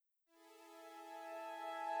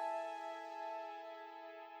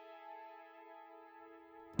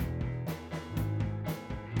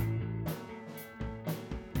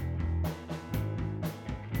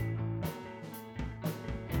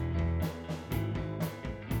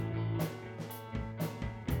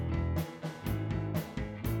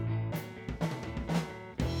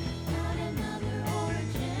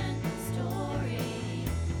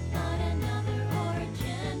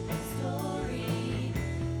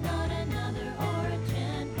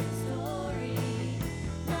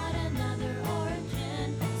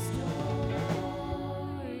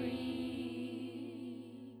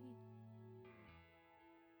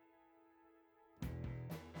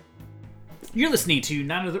You're listening to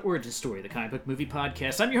Not Another Origin Story, the comic book movie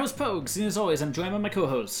podcast. I'm your host, Pogues, and as always, I'm joined by my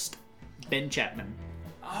co-host, Ben Chapman.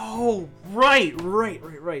 Oh, right.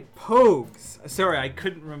 Pogues. Sorry, I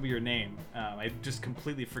couldn't remember your name. I just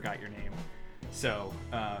completely forgot your name. So,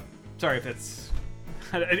 sorry if that's...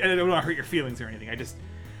 I don't want to hurt your feelings or anything. I just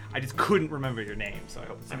couldn't remember your name, so I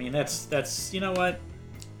hope... I mean, that's... You know what?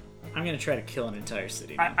 I'm going to try to kill an entire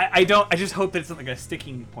city. I just hope that it's not like a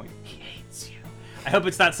sticking point. He hates you. I hope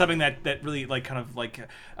it's not something that really, like, kind of like,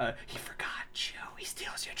 he forgot you. He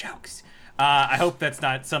steals your jokes. I hope that's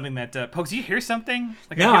not something that, Pogues, do you hear something?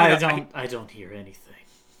 Like, no, I don't hear anything.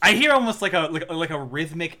 I hear almost like a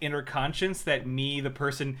rhythmic inner conscience that me, the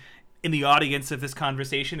person in the audience of this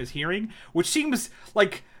conversation, is hearing, which seems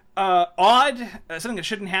like odd, something that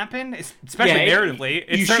shouldn't happen, especially narratively.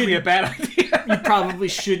 It's certainly a bad idea. You probably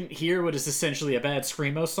shouldn't hear what is essentially a bad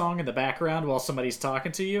Screamo song in the background while somebody's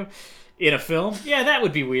talking to you in a film. Yeah, that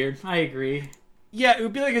would be weird. I agree. Yeah, it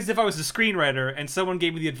would be like as if I was a screenwriter and someone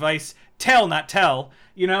gave me the advice, tell, not tell.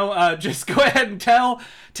 You know, just go ahead and tell.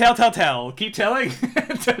 Keep telling.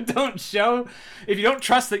 Don't show. If you don't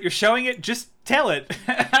trust that you're showing it, just tell it.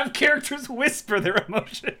 Have characters whisper their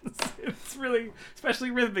emotions. It's really,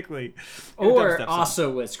 especially rhythmically. Or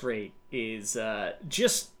also what's great is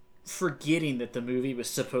just forgetting that the movie was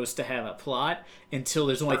supposed to have a plot until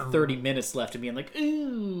there's only 30 minutes left and being like,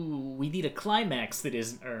 ooh, we need a climax that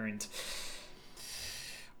isn't earned.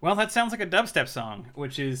 Well, that sounds like a dubstep song,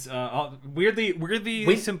 which is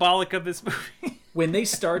weirdly symbolic of this movie. When they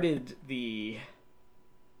started the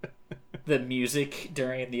music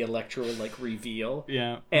during the Electro reveal,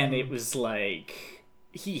 and it was like,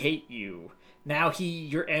 he hate you. Now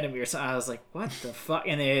your enemy or something. I was like, what the fuck?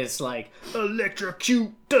 And it's like,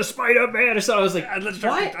 electrocute the Spider-Man or something. I was like,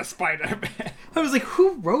 electrocute the Spider-Man. I was like,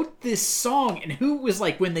 who wrote this song? And who was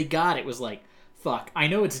like, when they got it, was like, fuck, I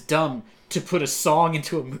know it's dumb to put a song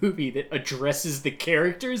into a movie that addresses the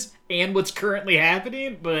characters and what's currently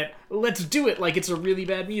happening, but let's do it like it's a really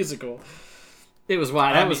bad musical. It was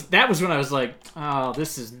wild. That was when I was like, oh,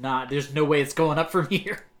 this is not, there's no way it's going up from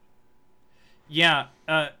here. Yeah,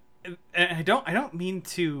 I don't mean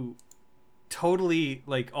to totally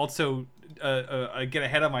like also get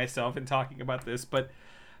ahead of myself in talking about this, but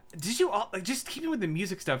did you all, like, just keeping with the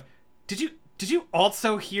music stuff, did you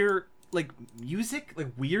also hear like music, like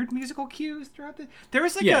weird musical cues throughout the...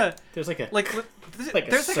 There's a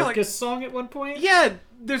circus song at one point. Yeah,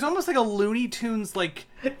 there's almost like a Looney Tunes like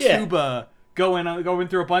tuba going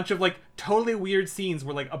through a bunch of like totally weird scenes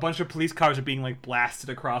where like a bunch of police cars are being like blasted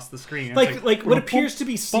across the screen. Like what appears to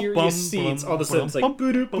be serious scenes, all of a sudden it's like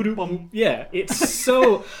yeah, it's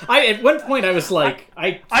so... at one point I was like,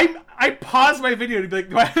 I paused my video to be like,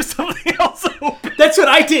 do I have something else open? That's what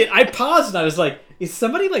I did. I paused and I was like, is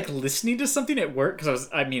somebody like listening to something at work? Because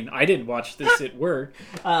I didn't watch this at work,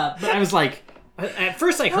 but I was like, at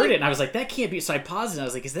first I heard it and I was like, that can't be. So I paused and I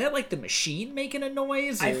was like, is that like the machine making a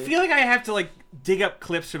noise? Or... I feel like I have to like dig up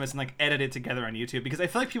clips from this and like edit it together on YouTube because I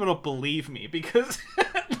feel like people don't believe me because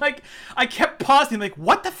like I kept pausing like,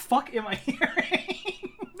 what the fuck am I hearing?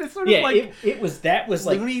 This sort of like it was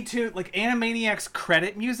like Looney Tunes, like Animaniacs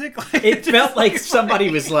credit music. Like, it felt like somebody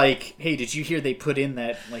was like, hey, did you hear they put in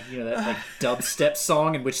that like, you know, that like dubstep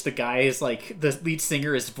song in which the guy is like, the lead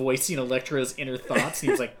singer is voicing Electro's inner thoughts, and he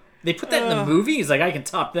was like, they put that in the movie? He's like, I can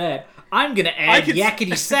top that. I'm gonna add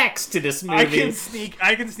yakety sax to this movie.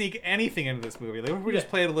 I can sneak anything into this movie. Like, we just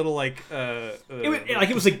played a little like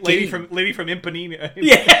it was like lady from Impanina.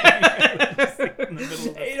 Yeah,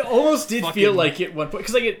 it almost did feel like at one point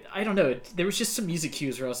because like I don't know. There was just some music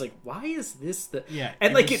cues where I was like, why is this the... Yeah,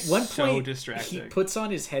 and like at one point distracting. He puts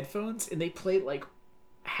on his headphones and they play like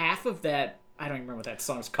half of that. I don't even remember what that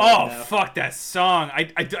song's called. Oh, fuck that song. I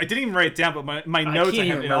didn't even write it down, but my notes I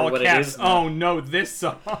have in all caps. Oh, no, this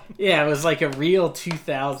song. Yeah, it was like a real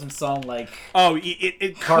 2000 song, like... Oh,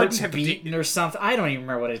 it Carts Beaten or something. I don't even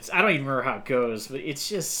remember I don't even remember how it goes, but it's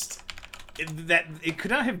just... It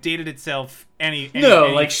could not have dated itself any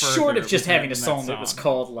short of just having a song that was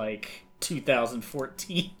called, like,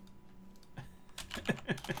 2014.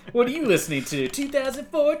 What are you listening to?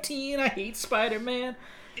 2014, I hate Spider-Man.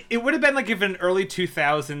 It would have been like if an early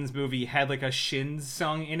 2000s movie had like a Shins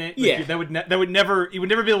song in it. Like, yeah, that would never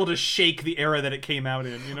be able to shake the era that it came out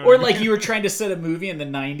in. You know, or like you were trying to set a movie in the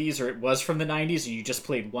 90s, or it was from the 90s, and you just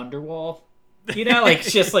played Wonderwall. You know, like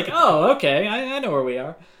it's just like, oh, okay, I know where we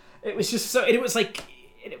are. It was just so. It was like,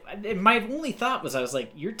 my only thought was, I was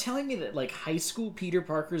like, you're telling me that like high school Peter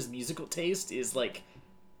Parker's musical taste is like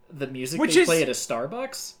the music they play at a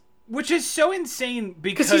Starbucks. Which is so insane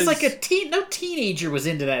because he's like no teenager was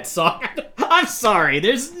into that song. I'm sorry,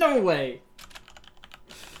 there's no way.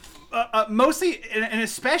 Mostly, and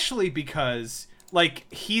especially because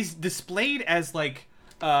like he's displayed as like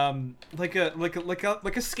a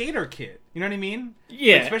skater kid. You know what I mean?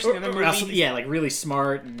 Yeah, like, especially in the movie. Also, yeah, like really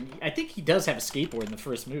smart, and I think he does have a skateboard in the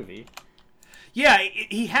first movie. Yeah,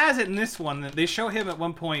 he has it in this one. They show him at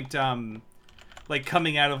one point, like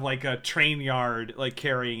coming out of like a train yard, like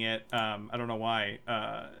carrying it. I don't know why.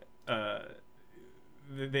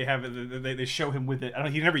 They show him with it.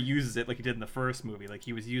 He never uses it like he did in the first movie. Like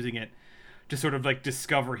he was using it to sort of like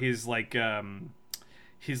discover his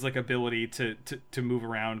ability to move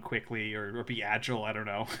around quickly or be agile. I don't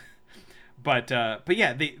know. but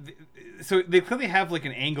yeah, so they clearly have like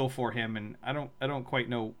an angle for him, and I don't quite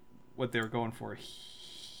know what they were going for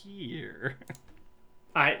here.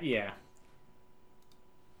 Yeah.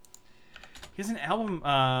 He has an album.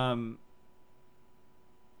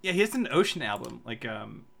 Yeah, he has an Ocean album, like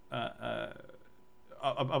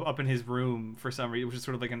up in his room for some reason, which is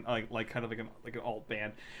sort of like an kind of like an alt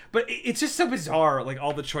band. But it's just so bizarre, like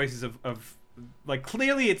all the choices of like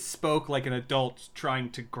clearly it spoke like an adult trying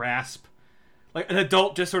to grasp, like an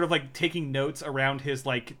adult just sort of like taking notes around his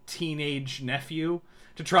like teenage nephew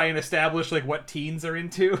to try and establish like what teens are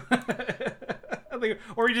into.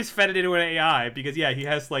 Or he just fed it into an AI because yeah, he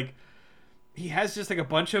has just like a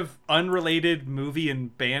bunch of unrelated movie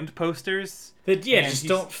and band posters that just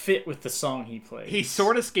don't fit with the song he plays. He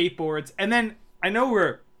sort of skateboards, and then I know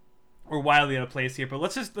we're wildly out of place here, but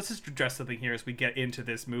let's just address something here as we get into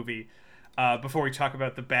this movie before we talk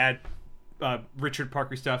about the bad Richard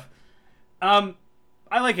Parker stuff. I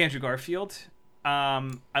like Andrew Garfield.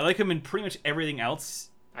 I like him in pretty much everything else.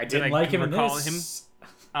 I didn't like him in this.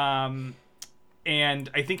 And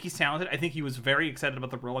I think he's talented. I think he was very excited about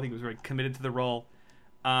the role. I think he was very committed to the role.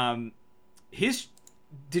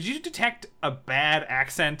 Did you detect a bad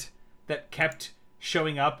accent that kept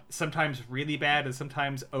showing up? Sometimes really bad and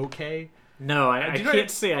sometimes okay. No, I can't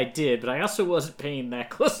say I did, but I also wasn't paying that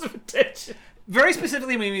close of attention. Very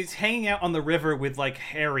specifically, when he's hanging out on the river with like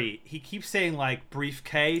Harry, he keeps saying like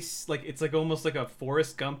briefcase, like it's like almost like a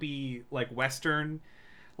Forrest Gumpy like Western.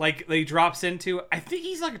 Like he drops into, I think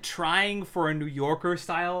he's like trying for a New Yorker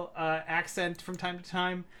style accent from time to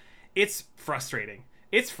time. It's frustrating.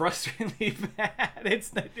 It's frustratingly bad.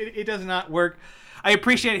 It does not work. I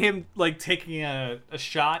appreciate him like taking a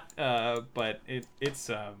shot, but it's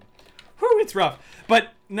rough. But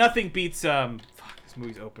nothing beats this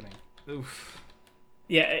movie's opening. Oof.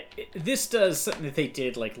 Yeah, this does something that they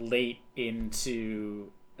did like late into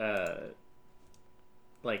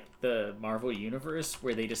like the Marvel universe,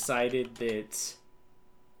 where they decided that,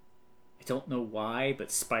 I don't know why,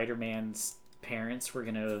 but Spider-Man's parents were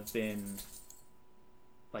gonna have been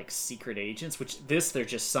like secret agents, which they're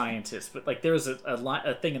just scientists, but like there was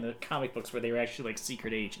a thing in the comic books where they were actually like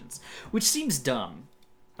secret agents, which seems dumb.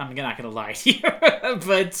 I'm not gonna lie to you,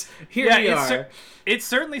 but here we are. It's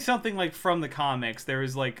certainly something like from the comics. There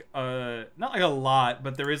is like not like a lot,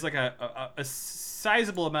 but there is like a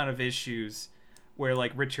sizable amount of issues where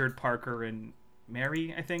like Richard Parker and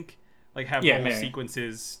Mary, I think, like have whole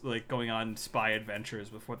sequences like going on spy adventures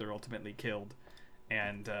before they're ultimately killed,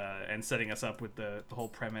 and setting us up with the whole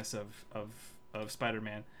premise of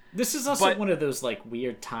Spider-Man. This is also one of those like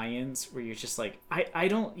weird tie-ins where you're just like, you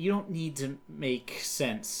don't need to make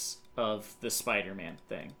sense of the Spider-Man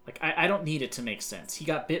thing. Like I don't need it to make sense. He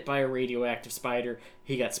got bit by a radioactive spider.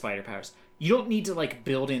 He got spider powers. You don't need to like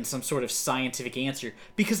build in some sort of scientific answer,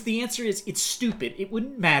 because the answer is it's stupid. It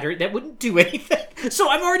wouldn't matter. That wouldn't do anything. So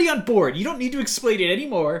I'm already on board. You don't need to explain it any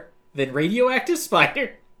more than radioactive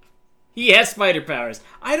spider. He has spider powers.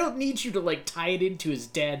 I don't need you to like tie it into his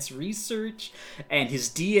dad's research and his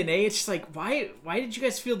DNA. It's just like, why did you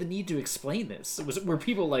guys feel the need to explain this? Were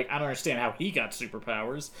people like, I don't understand how he got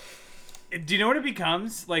superpowers? Do you know what it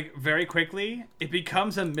becomes? Like, very quickly, it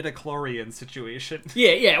becomes a midichlorian situation.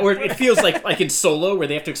 Yeah, or it feels like in Solo, where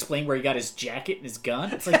they have to explain where he got his jacket and his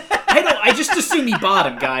gun. It's like, I just assume he bought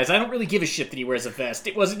him, guys. I don't really give a shit that he wears a vest.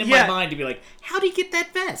 It wasn't in my mind to be like, how did he get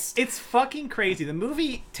that vest? It's fucking crazy. The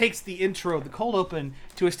movie takes the intro, the cold open,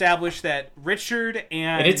 to establish that Richard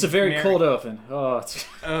and it's a very cold open. Oh,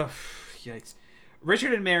 yikes.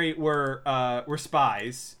 Richard and Mary were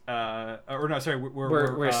spies,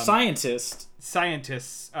 were scientists.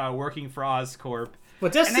 Scientists working for Oscorp.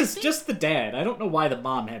 But this is just the dad. I don't know why the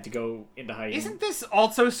mom had to go into hiding. Isn't this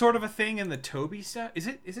also sort of a thing in the Toby stuff? Is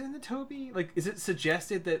it in the Toby? Like, is it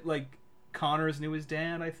suggested that like Connors knew his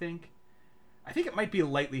dad? I think it might be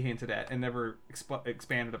lightly hinted at and never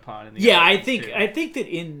expanded upon. In the I think that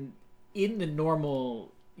in the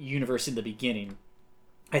normal universe in the beginning,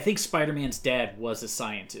 I think Spider-Man's dad was a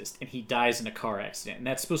scientist, and he dies in a car accident, and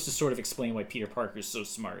that's supposed to sort of explain why Peter Parker's so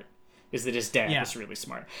smart. is that his dad was really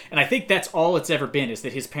smart. And I think that's all it's ever been, is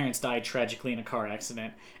that his parents died tragically in a car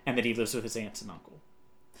accident and that he lives with his aunts and uncle.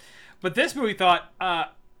 But this movie thought,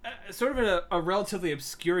 sort of a relatively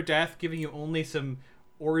obscure death, giving you only some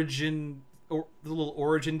origin, or little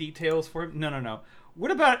origin details for him. No.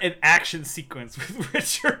 What about an action sequence with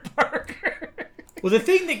Richard Parker? Well, the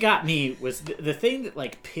thing that got me was the thing that,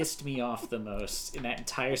 like, pissed me off the most in that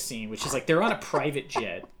entire scene, which is, like, they're on a private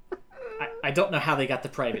jet. I don't know how they got the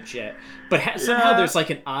private jet, but somehow there's,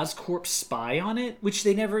 like, an Oscorp spy on it, which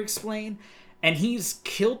they never explain. And he's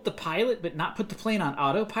killed the pilot, but not put the plane on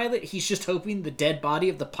autopilot. He's just hoping the dead body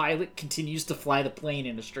of the pilot continues to fly the plane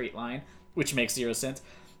in a straight line, which makes zero sense.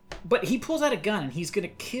 But he pulls out a gun, and he's going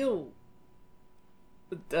to kill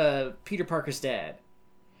Peter Parker's dad.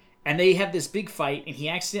 And they have this big fight, and he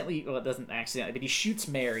accidentally... Well, it doesn't accidentally, but he shoots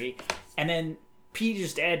Mary, and then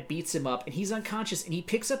Peter's dad beats him up, and he's unconscious, and he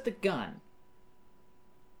picks up the gun.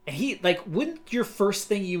 And he... Like, wouldn't your first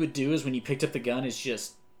thing you would do is when you picked up the gun is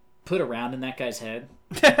just put a round in that guy's head?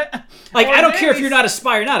 Like, I don't care if you're not a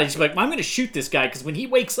spy or not. I just be like, I'm going to shoot this guy, because when he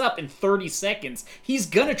wakes up in 30 seconds, he's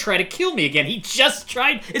going to try to kill me again. He just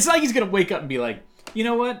tried... It's not like he's going to wake up and be like, you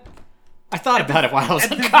know what? I thought about it while I was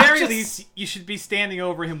unconscious. At the very least, you should be standing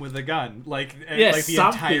over him with a gun, like the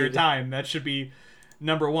entire time. That should be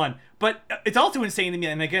number one. But it's also insane to me,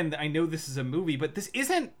 and again, I know this is a movie, but this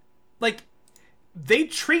isn't, like, they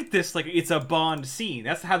treat this like it's a Bond scene.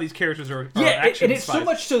 That's how these characters are action and it's spies. So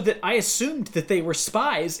much so that I assumed that they were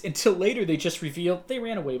spies until later they just revealed they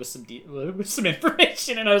ran away with some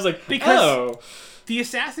information, and I was like, because the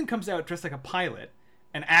assassin comes out dressed like a pilot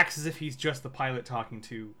and acts as if he's just the pilot talking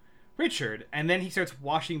to Richard, and then he starts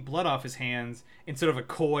washing blood off his hands in sort of a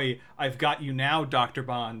coy, I've got you now, Dr.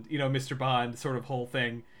 Bond, Mr. Bond sort of whole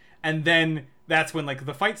thing. And then that's when, like,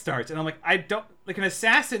 the fight starts. And I'm like, I don't... Like, an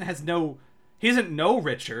assassin he doesn't know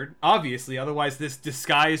Richard, obviously, otherwise this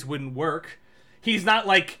disguise wouldn't work. He's not,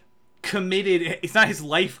 like, committed... It's not his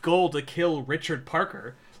life goal to kill Richard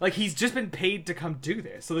Parker. Like, he's just been paid to come do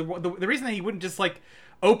this. So the reason that he wouldn't just, like,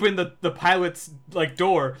 open the pilot's, like,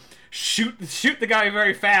 door, shoot the guy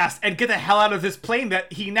very fast, and get the hell out of this plane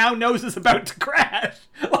that he now knows is about to crash.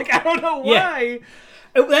 Like, I don't know why.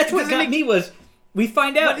 Yeah. That's what got me was, we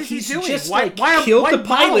find out he's just, killed the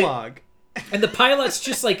pilot. Monologue? And the pilot's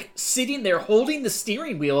just, like, sitting there holding the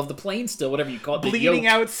steering wheel of the plane still, whatever you call it. Bleeding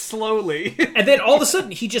out slowly. And then all of a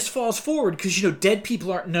sudden, he just falls forward, because, dead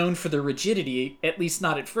people aren't known for their rigidity, at least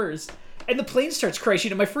not at first. And the plane starts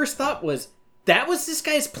crashing, and my first thought was, that was this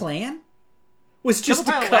guy's plan? Was just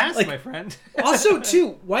to cut, my friend. Also,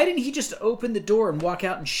 too, why didn't he just open the door and walk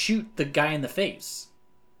out and shoot the guy in the face?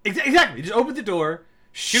 Exactly. Just open the door,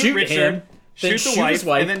 shoot Richard, him, shoot the wife,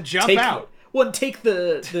 and then jump out. Well, and take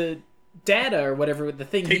the data or whatever, the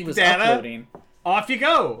thing he was uploading. Off you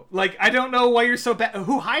go. Like, I don't know why you're so bad.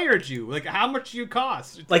 Who hired you? Like, how much do you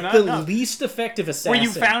cost? Like, the least effective assassin were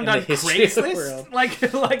you found on Craigslist?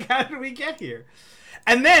 Like, how did we get here?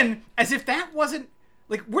 And then, as if that wasn't,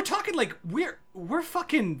 like, we're talking, like, we're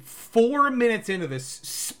fucking 4 minutes into this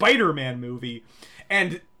Spider-Man movie,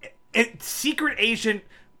 and secret agent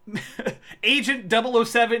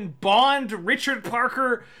 007 Bond Richard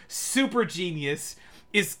Parker super genius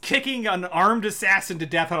is kicking an armed assassin to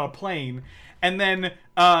death on a plane, and then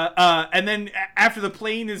after the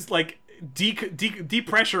plane is, like,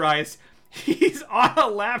 depressurized, he's on a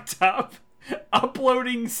laptop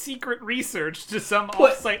uploading secret research to some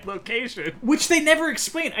off-site location. Which they never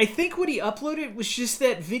explained. I think what he uploaded was just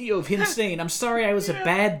that video of him saying, I'm sorry I was a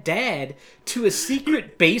bad dad, to a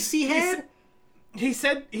secret base he had. He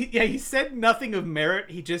said nothing of merit.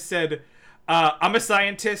 He just said, I'm a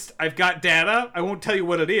scientist, I've got data, I won't tell you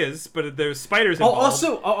what it is, but there's spiders involved.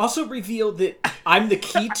 I'll also reveal that I'm the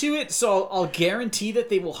key to it, so I'll guarantee that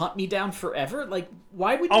they will hunt me down forever. Like,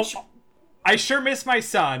 why would you... I sure miss my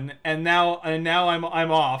son, and now I'm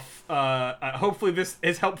off. Hopefully this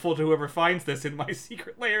is helpful to whoever finds this in my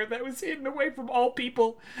secret lair that was hidden away from all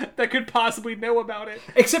people that could possibly know about it.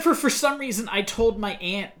 Except for some reason, I told my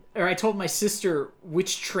aunt, or I told my sister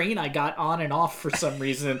which train I got on and off for some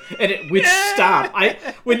reason, and at which stop.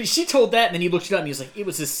 When she told that, and then he looked it up, and he was like, it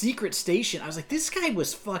was a secret station. I was like, this guy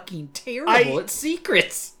was fucking terrible at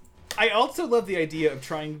secrets. I also love the idea of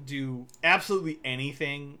trying to do absolutely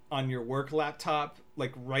anything on your work laptop.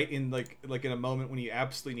 like right in like in a moment when you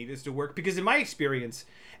absolutely need this to work. Because in my experience,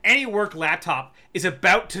 any work laptop is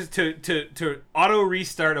about to auto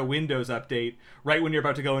restart a Windows update right when you're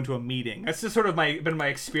about to go into a meeting. That's just sort of been my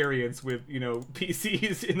experience with, you know,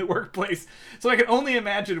 PCs in the workplace. So I can only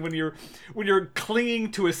imagine when you're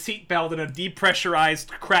clinging to a seatbelt in a depressurized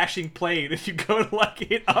crashing plane, if you go to like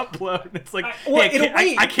hit upload, and it's like,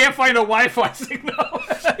 I can't find a Wi-Fi signal.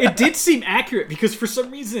 It did seem accurate because for some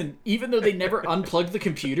reason, even though they never unplugged the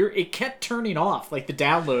computer, it kept turning off, like the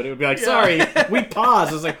download. It would be like, sorry, we paused.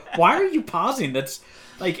 I was like, why are you pausing? That's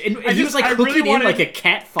like, and he was like hooking in like a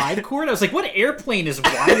Cat 5 cord. I was like, what airplane is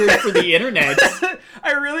wired for the internet?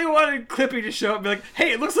 I really wanted Clippy to show up and be like,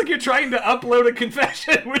 hey, it looks like you're trying to upload a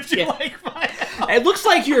confession. Would you like find out? It looks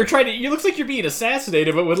like you're being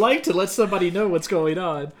assassinated, but would like to let somebody know what's going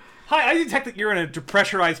on. Hi, I detect that you're in a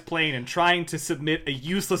depressurized plane and trying to submit a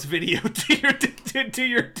useless video to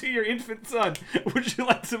your infant son. Would you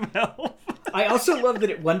like some help? I also love that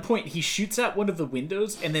at one point he shoots out one of the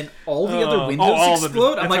windows and then all the other windows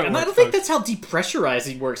explode. I'm like, I don't think that's how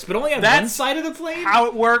depressurizing works, but only on one side of the plane? How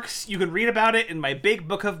it works. You can read about it in my big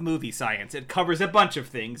book of movie science. It covers a bunch of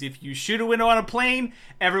things. If you shoot a window on a plane,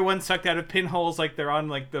 everyone's sucked out of pinholes like they're on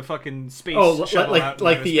like the fucking space shuttle.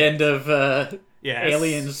 Like the end of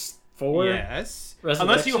Aliens 4? Yes.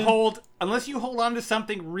 Unless you hold on to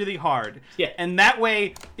something really hard. Yeah. And that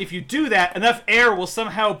way, if you do that, enough air will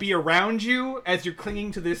somehow be around you as you're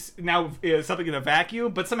clinging to this now something in a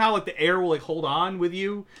vacuum, but somehow like the air will like hold on with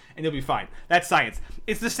you and you'll be fine. That's science.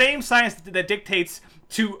 It's the same science that dictates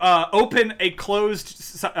to open a closed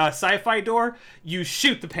sci-fi door, you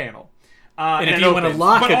shoot the panel. And if you want to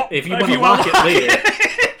lock it later,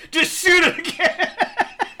 just shoot it again.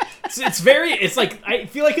 It's like, I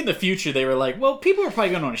feel like in the future they were like, well, people are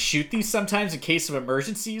probably going to want to shoot these sometimes in case of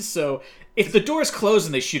emergencies, so if the door's closed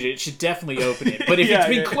and they shoot it should definitely open it. But if it's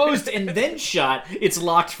been closed and then shot, it's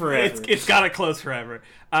locked forever. It's got to close forever.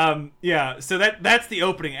 So that's the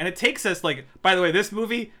opening. And it takes us, like, by the way, this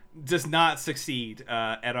movie does not succeed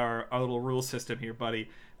at our little rule system here, buddy.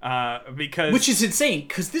 Which is insane,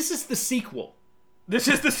 because this is the sequel. This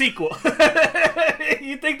is the sequel.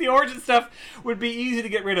 You'd think the origin stuff would be easy to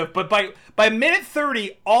get rid of, but by minute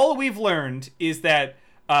 30, all we've learned is that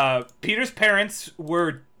Peter's parents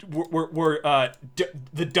were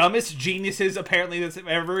the dumbest geniuses apparently that's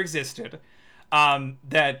ever existed.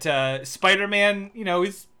 That Spider-Man, you know,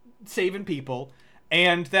 is saving people,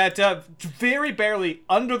 and that very barely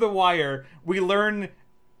under the wire we learn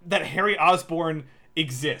that Harry Osborne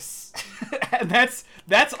exists. And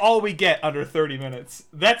that's all we get under 30 minutes.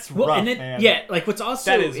 That's rough, and then, man. Yeah, like what's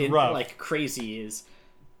also rough. Like crazy is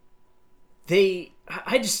I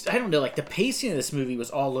don't know, like the pacing of this movie was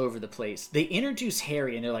all over the place. They introduce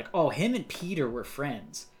Harry and they're like, oh, him and Peter were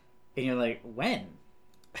friends. And you're like, when?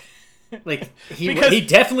 Like, he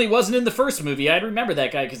definitely wasn't in the first movie. I remember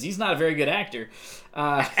that guy because he's not a very good actor.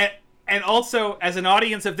 And also, as an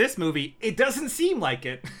audience of this movie, it doesn't seem like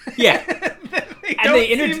it. Yeah. They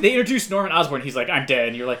introduced Norman Osborn. He's like, I'm dead.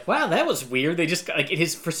 And you're like, wow, that was weird. They just, like,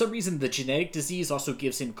 for some reason, the genetic disease also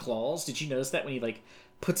gives him claws. Did you notice that when he, like,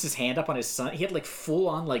 puts his hand up on his son? He had, like,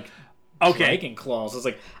 full-on, like, dragon claws. I was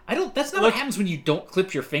like, that's not what happens when you don't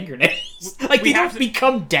clip your fingernails. Like, they don't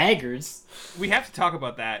become daggers. We have to talk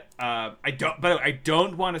about that. I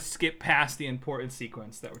don't want to skip past the important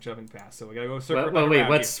sequence that we're jumping past. So we gotta go circle. Well, wait,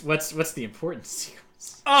 what's the important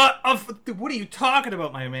sequence? What are you talking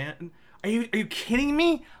about, my man? Are you kidding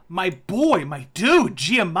me? My boy, my dude,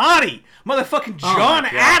 Giamatti, motherfucking John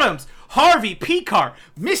Adams, Harvey Picar,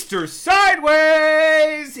 Mr.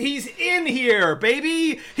 Sideways. He's in here,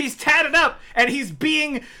 baby. He's tatted up and he's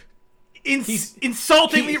being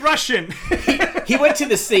insultingly Russian. He went to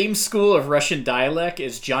the same school of Russian dialect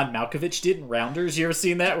as John Malkovich did in Rounders. You ever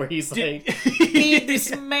seen that? Where he's like, pay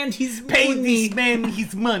this man his money. Pay this man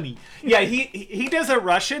his money. Yeah, he does a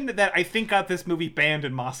Russian that I think got this movie banned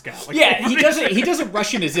in Moscow. Like, yeah, he does a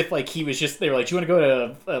Russian as if like he was just, they were like, do you want to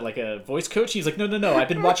go to like a voice coach? He's like, no, I've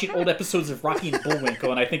been watching old episodes of Rocky and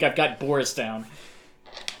Bullwinkle and I think I've got Boris down.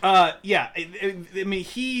 Yeah, I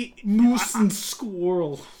mean, Moose and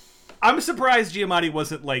squirrel. I'm surprised Giamatti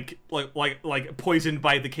wasn't like poisoned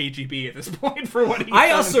by the KGB at this point for what he. I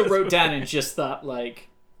also wrote down and just thought, like,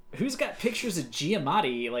 who's got pictures of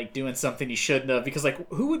Giamatti like doing something he shouldn't have? Because like,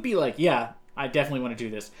 who would be like, yeah, I definitely want to do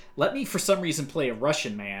this. Let me for some reason play a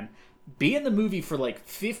Russian man, be in the movie for like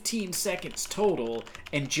 15 seconds total,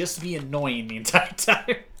 and just be annoying the entire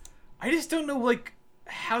time. I just don't know like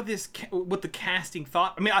how what the casting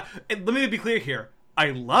thought. I mean, let me be clear here. I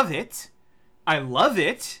love it.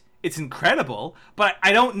 It's incredible, but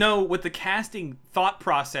I don't know what the casting thought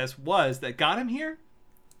process was that got him here.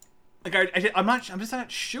 Like I'm just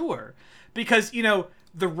not sure, because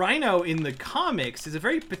the Rhino in the comics is a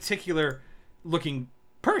very particular looking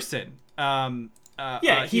person.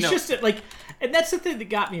 He's just like, and that's the thing that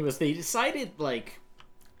got me was they decided like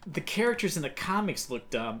the characters in the comics look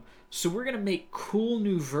dumb, so we're gonna make cool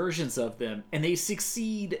new versions of them, and they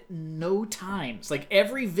succeed no times. Like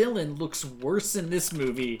every villain looks worse in this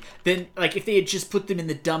movie than like if they had just put them in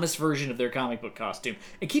the dumbest version of their comic book costume.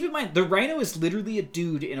 And keep in mind, the Rhino is literally a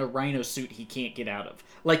dude in a rhino suit he can't get out of,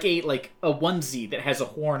 like a onesie that has a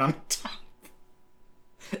horn on top.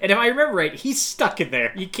 And if I remember right, he's stuck in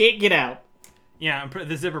there. You can't get out. Yeah,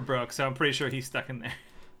 the zipper broke, so I'm pretty sure he's stuck in there.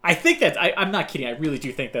 I think that's... I'm not kidding. I really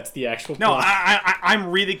do think that's the actual No, plot. I'm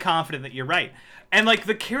really confident that you're right. And, like,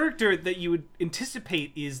 the character that you would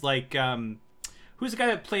anticipate is, like, who's the guy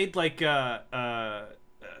that played, like, the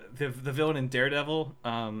villain in Daredevil?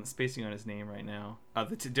 Spacing on his name right now.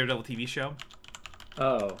 The Daredevil TV show.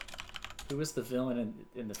 Oh. Who was the villain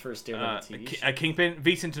in the first Daredevil TV show? Kingpin,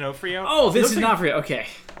 Vincent D'Onofrio. Oh, Vincent D'Onofrio. Okay.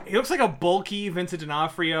 He looks like a bulky Vincent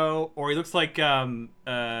D'Onofrio, or he looks like the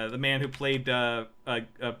man who played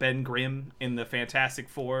Ben Grimm in the Fantastic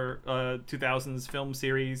Four 2000s film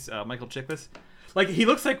series, Michael Chiklis. Like, he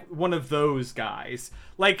looks like one of those guys.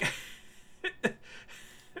 Like,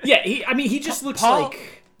 yeah, he just looks Paul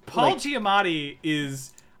Giamatti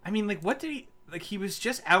is. I mean, like, what did he? Like, he was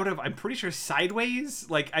just out of, I'm pretty sure, Sideways.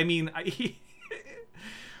 Like, I mean,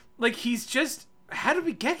 he's just, how did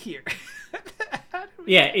we get here?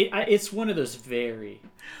 It's one of those very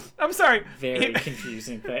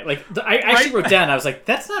confusing things. Like, I actually wrote down, I was like,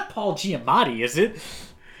 that's not Paul Giamatti, is it?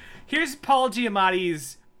 Here's Paul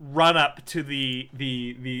Giamatti's run-up to the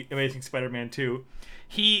Amazing Spider-Man 2.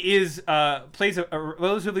 He is plays a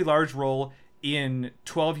relatively large role in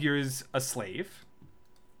 12 Years a Slave.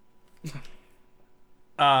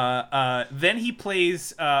 Then he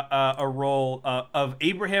plays a role of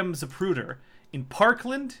Abraham Zapruder in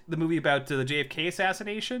Parkland, the movie about the JFK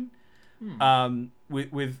assassination. And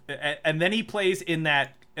then he plays in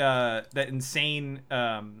that insane.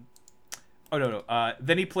 Then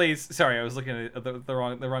he plays. Sorry, I was looking at the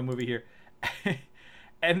wrong movie here.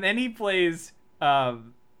 And then he plays. Oh,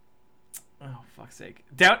 fuck's sake!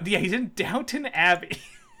 He's in Downton Abbey.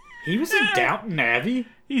 He was in Downton Abbey?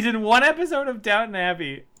 He's in one episode of Downton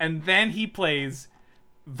Abbey, and then he plays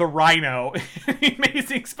the Rhino in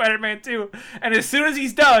Amazing Spider-Man 2. And as soon as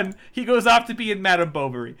he's done, he goes off to be in Madame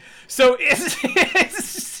Bovary. So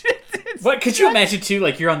it's what could you imagine too?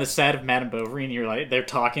 Like, you're on the set of Madame Bovary, and you're like, they're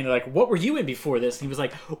talking. They're like, "What were you in before this?" And he was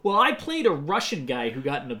like, "Well, I played a Russian guy who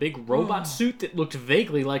got in a big robot suit that looked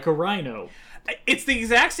vaguely like a rhino." It's the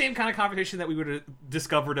exact same kind of conversation that we would have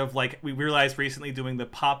discovered of, like, we realized recently doing the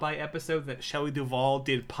Popeye episode that Shelley Duvall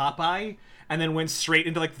did Popeye and then went straight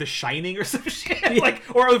into, like, The Shining or some shit. Yeah. Like,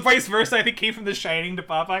 or vice versa. I think came from The Shining to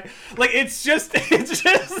Popeye. Like, it's just the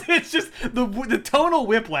tonal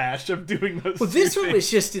whiplash of doing those. Well, this one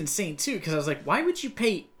was just insane too, because I was like, why would you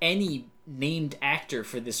pay any named actor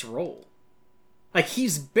for this role? Like,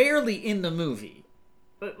 he's barely in the movie.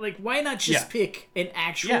 But, like, why not just pick an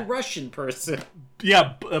actual Russian person?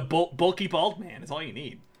 Yeah, a bulky bald man is all you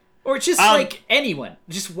need. Or just, like, anyone.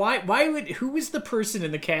 Just who was the person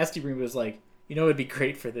in the casting room who was like, it'd be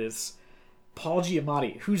great for this? Paul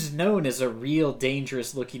Giamatti, who's known as a real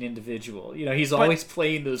dangerous-looking individual. He's always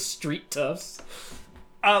playing those street toughs.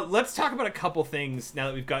 Let's talk about a couple things now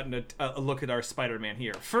that we've gotten a look at our Spider-Man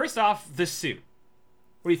here. First off, the suit.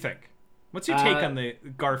 What do you think? What's your take on the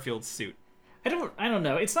Garfield suit? I don't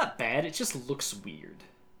know. It's not bad. It just looks weird.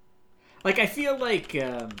 Like, I feel like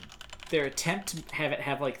their attempt to have it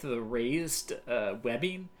have, like, the raised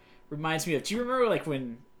webbing reminds me of... Do you remember, like,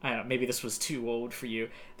 when... I don't know, maybe this was too old for you.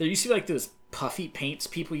 There used to be, like, those puffy paints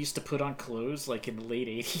people used to put on clothes, like, in the late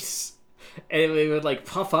 80s. And they would, like,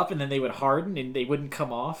 puff up and then they would harden and they wouldn't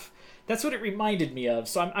come off. That's what it reminded me of.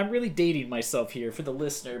 So I'm really dating myself here for the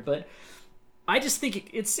listener, but... I just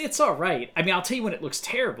think it's all right. I mean, I'll tell you when it looks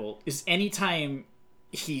terrible is anytime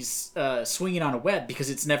he's swinging on a web, because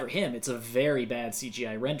it's never him. It's a very bad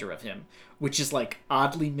CGI render of him, which is, like,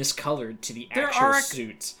 oddly miscolored to the actual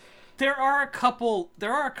suit. There are a couple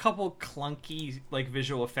clunky, like,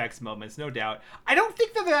 visual effects moments, no doubt. I don't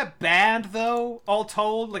think they're that bad, though, all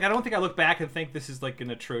told. Like, I don't think I look back and think this is, like, an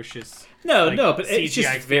atrocious... No, but CGI it's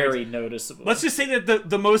just very noticeable. Let's just say that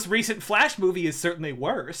the most recent Flash movie is certainly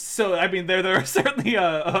worse. So, I mean, there are certainly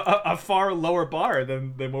a far lower bar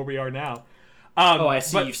than where we are now. I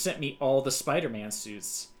see. You've sent me all the Spider-Man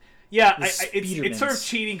suits. Yeah, it's sort of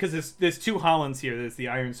cheating because there's two Hollands here. There's the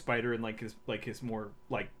Iron Spider and his more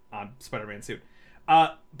like Spider-Man suit.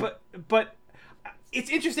 But it's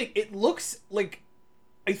interesting. It looks like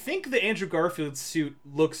I think the Andrew Garfield suit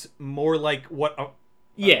looks more like what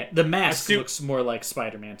the mask looks more like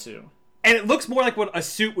Spider-Man too. And it looks more like what a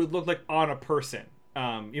suit would look like on a person. You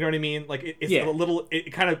know what I mean? Like it's a little.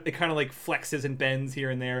 It kind of like flexes and bends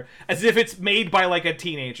here and there, as if it's made by like a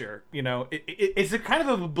teenager. You know, it's a kind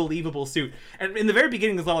of a believable suit. And in the very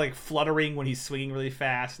beginning, there's a lot of like fluttering when he's swinging really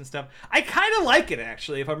fast and stuff. I kind of like it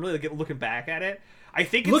actually. If I'm really looking back at it, I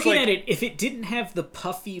think it's looking at it, if it didn't have the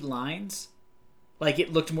puffy lines. Like,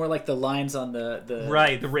 it looked more like the lines on the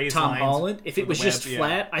raised Tom lines Holland. If it was just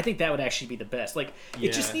flat, yeah. I think that would actually be the best. Like,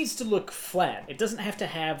 it just needs to look flat. It doesn't have to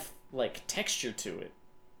have, like, texture to it.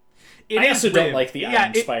 I also don't like the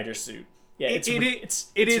Iron Spider suit. Yeah, it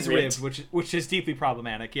is ribbed, which is deeply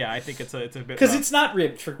problematic. Yeah, I think it's a bit because it's not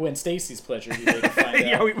ribbed for Gwen Stacy's pleasure. We later find out.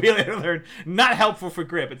 Yeah, we later learn not helpful for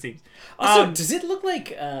grip. It seems. Also, does it look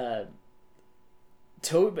like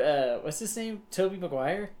what's his name? Tobey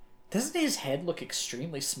Maguire? Doesn't his head look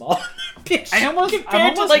extremely small? I'm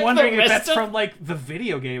almost wondering if that's from like the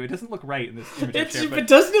video game. It doesn't look right in this image. But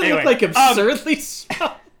doesn't it look like absurdly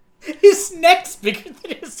small? His neck's bigger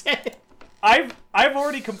than his head. I've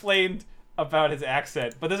already complained about his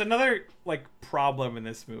accent, but there's another like problem in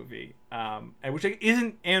this movie, which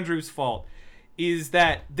isn't Andrew's fault, is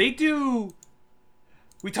that they do.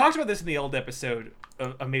 We talked about this in the old episode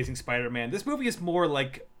of Amazing Spider-Man. This movie is more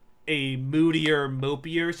like a moodier,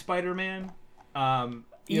 mopier Spider-Man.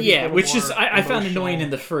 Which is I found annoying in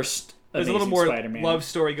the first. There's Amazing a little more Spider-Man. love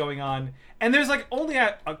story going on, and there's like only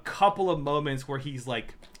a couple of moments where he's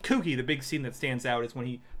like kooky. The big scene that stands out is when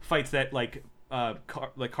he fights that like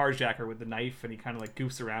carjacker with the knife, and he kind of like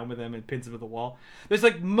goofs around with him and pins him to the wall. There's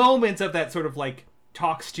like moments of that sort of like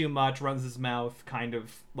talks too much, runs his mouth, kind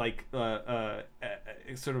of like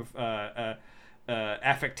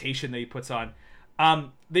affectation that he puts on.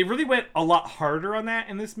 They really went a lot harder on that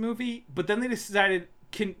in this movie, but then they decided,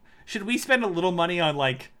 should we spend a little money on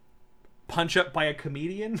like punch up by a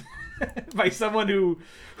comedian, by someone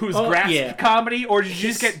who's grasped comedy, or did you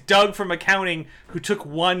just get Doug from accounting who took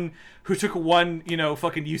one fucking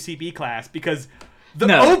UCB class? Because his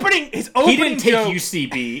opening he didn't take joke,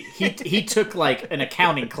 UCB. He took like an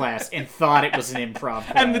accounting class and thought it was an improv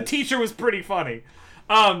class. And the teacher was pretty funny.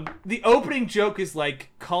 The opening joke is like,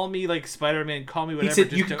 call me like Spider-Man, call me whatever. He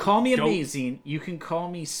said, you can call me Amazing, you can call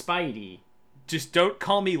me Spidey. Just don't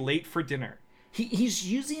call me late for dinner. He's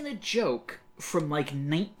using a joke from like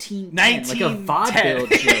 1910, like a vaudeville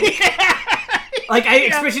joke. Like, I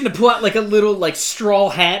expected him to pull out like a little like straw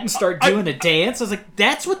hat and start doing a dance. I was like,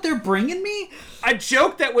 that's what they're bringing me? A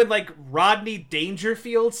joke that when like Rodney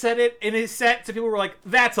Dangerfield said it in his set, so people were like,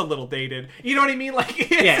 that's a little dated. You know what I mean? Like,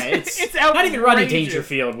 it's not even Rodney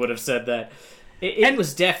Dangerfield would have said that. It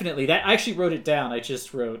was definitely that. I actually wrote it down. I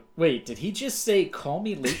just wrote, wait, did he just say, call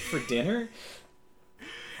me late for dinner?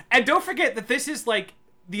 And don't forget that this is like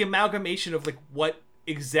the amalgamation of like what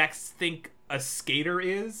execs think a skater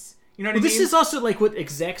is. You know what I mean? This is also like what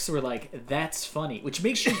execs were like, that's funny, which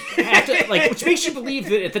makes you have to which makes you believe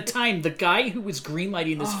that at the time the guy who was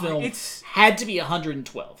greenlighting this film had to be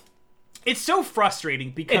 112. It's so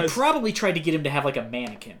frustrating because and probably tried to get him to have like a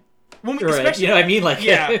mannequin. Well, especially, you know what I mean? Like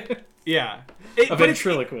yeah. A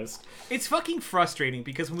ventriloquist. It's fucking frustrating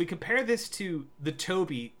because when we compare this to the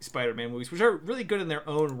Tobey Spider-Man movies, which are really good in their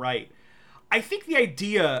own right, I think the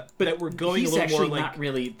idea that we're going a little more like... He's actually not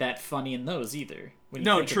really that funny in those either.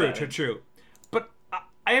 No, true. But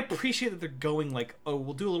I appreciate that they're going like, oh,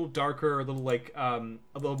 we'll do a little darker, a little like, a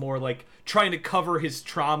little more like trying to cover his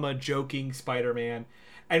trauma, joking Spider-Man,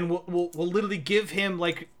 and we'll literally give him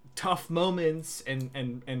like tough moments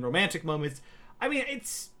and romantic moments. I mean,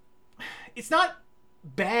 it's not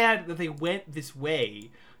bad that they went this way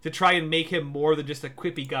to try and make him more than just a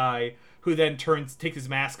quippy guy who then takes his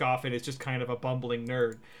mask off and is just kind of a bumbling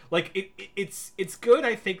nerd. Like it's good,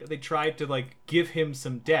 I think, that they tried to like give him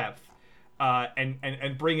some depth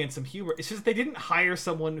and bring in some humor. It's just they didn't hire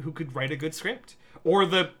someone who could write a good script, or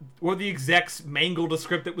the execs mangled a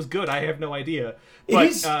script that was good. I have no idea. But,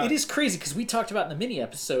 it is crazy because we talked about in the mini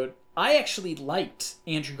episode. I actually liked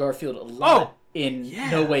Andrew Garfield a lot. In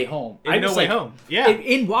No Way Home. Yeah.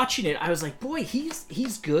 In watching it, I was like, boy, he's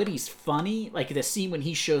good. He's funny. Like the scene when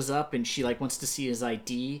he shows up and she like wants to see his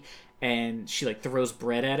ID and she like throws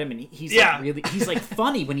bread at him and he's like really he's like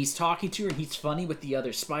funny when he's talking to her, and he's funny with the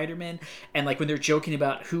other Spider-Men, and like when they're joking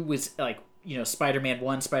about who was like, you know, Spider-Man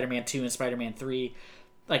 1, Spider-Man 2, and Spider-Man 3.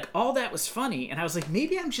 Like all that was funny, and I was like,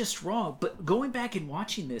 maybe I'm just wrong, but going back and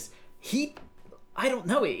watching this, he I don't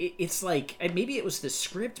know. It's like maybe it was the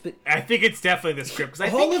script, but I think it's definitely the script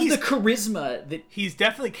because I all think of the charisma that he's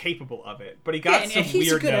definitely capable of it. But he got some and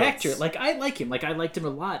he's weird a good notes. actor. Like I like him. Like I liked him a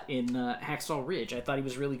lot in Hacksaw Ridge. I thought he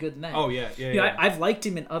was really good in that. Oh yeah. You know, I've liked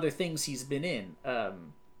him in other things he's been in.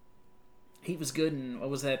 He was good in what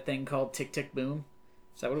was that thing called Tick Tick Boom?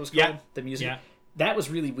 Is that what it was called? Yeah. The music. Yeah. That was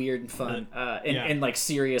really weird and fun, and like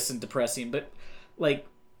serious and depressing. But like,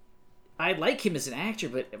 I like him as an actor.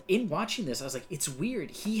 But in watching this, I was like, it's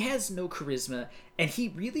weird. He has no charisma, and he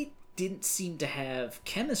really didn't seem to have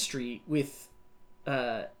chemistry with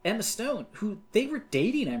Emma Stone, who they were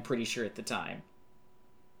dating. I'm pretty sure at the time.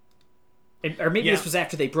 Or maybe this was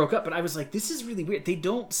after they broke up. But I was like, this is really weird. They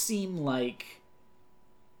don't seem like.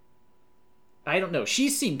 I don't know. She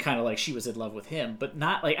seemed kind of like she was in love with him, but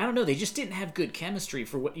not like, I don't know. They just didn't have good chemistry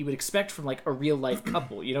for what you would expect from like a real life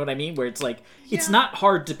couple. You know what I mean? Where it's like, it's not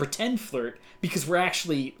hard to pretend flirt because we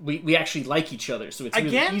actually like each other. So it's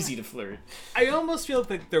really easy to flirt. I almost feel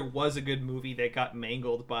like there was a good movie that got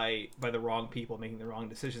mangled by the wrong people making the wrong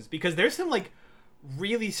decisions, because there's some like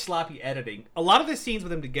really sloppy editing. A lot of the scenes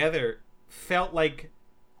with them together felt like,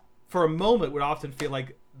 for a moment, would often feel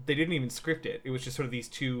like they didn't even script it. It was just sort of these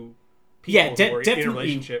two people who were in a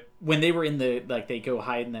relationship. When they were in the, like, they go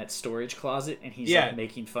hide in that storage closet and he's like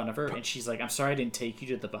making fun of her and she's like, I'm sorry I didn't take you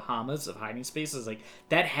to the Bahamas of hiding spaces. Like,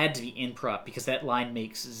 that had to be improv because that line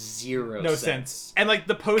makes no sense. And like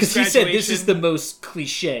the post graduation, because he said this is the most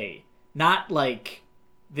cliche, not like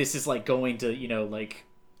this is like going to, you know, like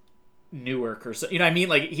Newark or so, you know what I mean?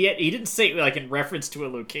 Like he didn't say it like in reference to a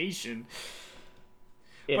location.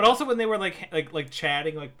 But also when they were like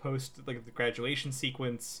chatting like post like the graduation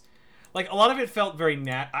sequence, like a lot of it felt very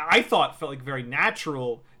I thought felt like very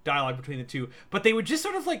natural dialogue between the two, but they would just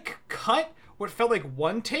sort of like cut what felt like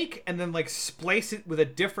one take and then like splice it with a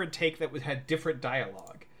different take that had different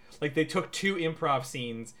dialogue. Like they took two improv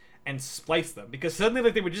scenes and spliced them, because suddenly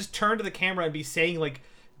like they would just turn to the camera and be saying like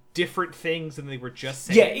different things than they were just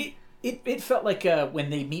saying. Yeah, it felt like when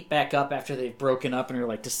they meet back up after they've broken up and are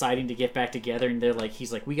like deciding to get back together, and they're like,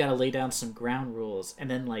 he's like, we got to lay down some ground rules, and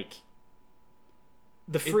then like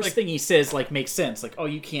the first thing he says like makes sense, like, oh,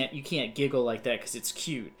 you can't giggle like that because it's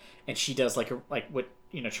cute, and she does like what,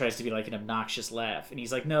 you know, tries to be like an obnoxious laugh, and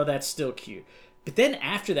he's like, no, that's still cute. But then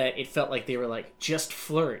after that, it felt like they were like, just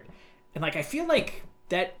flirt, and like I feel like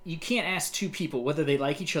that you can't ask two people whether they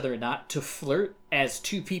like each other or not to flirt as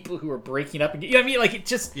two people who are breaking up. And, you know what I mean? Like, it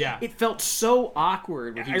just, it felt so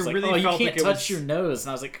awkward when he was like, oh, you can't touch your nose. And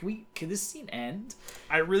I was like, can this scene end?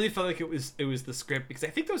 I really felt like it was the script, because I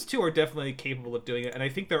think those two are definitely capable of doing it. And I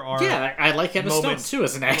think there are I like Emma Stone too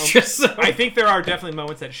as an actress. So. I think there are definitely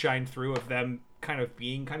moments that shine through of them kind of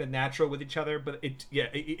being kind of natural with each other, but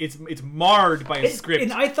it's marred by a script.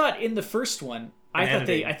 And I thought in the first one,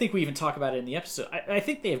 I think we even talk about it in the episode. I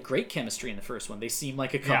think they have great chemistry in the first one. They seem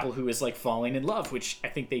like a couple who is like falling in love, which I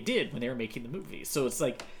think they did when they were making the movie. So it's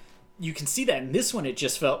like, you can see that. In this one, it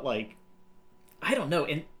just felt like, I don't know.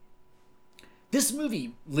 And this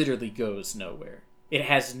movie literally goes nowhere. It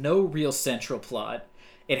has no real central plot.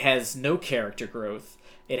 It has no character growth.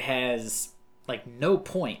 It has like no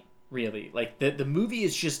point, really. Like the movie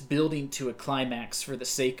is just building to a climax for the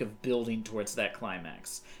sake of building towards that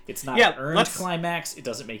climax. It's not an earned climax. It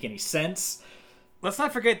doesn't make any sense. Let's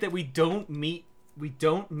not forget that we don't meet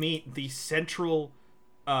the central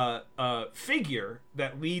figure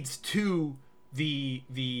that leads to the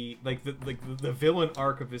villain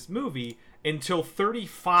arc of this movie until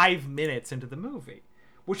 35 minutes into the movie,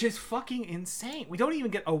 which is fucking insane. We don't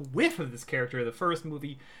even get a whiff of this character in the first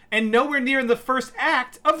movie, and nowhere near in the first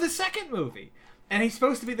act of the second movie. And he's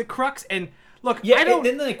supposed to be the crux. And look, and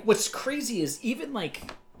then like what's crazy is even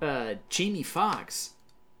like Jamie Foxx,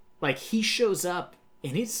 like he shows up,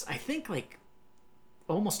 and it's I think like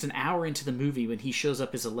almost an hour into the movie when he shows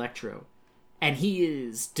up as Electro, and he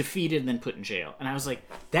is defeated and then put in jail. And I was like,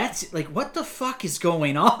 that's like, what the fuck is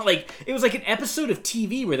going on? Like, it was like an episode of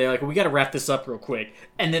TV where they're like, well, we got to wrap this up real quick.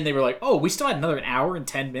 And then they were like, oh, we still had another hour and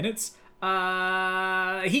 10 minutes.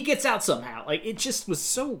 He gets out somehow. Like, it just was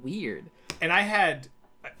so weird. And I had,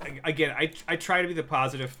 again, I try to be the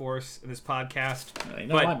positive force in this podcast. I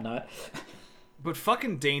know I'm not. But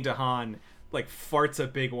fucking Dane DeHaan, like, farts a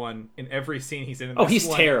big one in every scene he's in. He's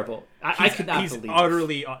terrible. I could not believe it. He's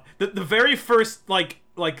utterly... The very first, like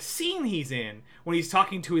scene he's in, when he's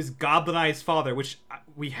talking to his goblinized father, which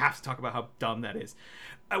we have to talk about how dumb that is.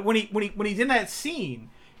 When he's in that scene,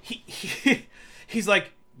 he's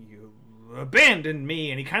like, you abandoned me,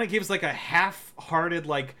 and he kind of gives, like, a half-hearted,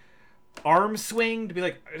 like, arm swing to be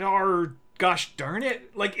like, gosh darn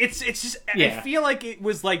it. Like, it's just... I feel like it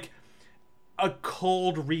was, like... a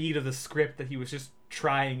cold read of the script that he was just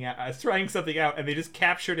trying something out, and they just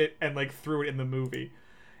captured it and like threw it in the movie.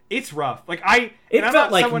 It's rough. Like it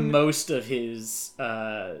felt like most of his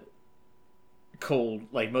most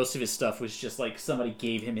of his stuff was just like somebody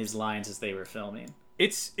gave him his lines as they were filming.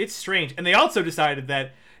 It's strange. And they also decided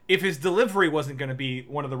that if his delivery wasn't going to be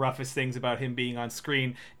one of the roughest things about him being on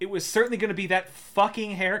screen, it was certainly going to be that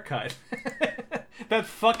fucking haircut. That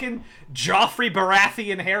fucking Joffrey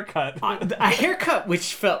Baratheon haircut. A haircut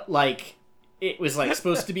which felt like it was like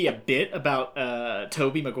supposed to be a bit about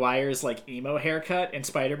Tobey Maguire's like emo haircut in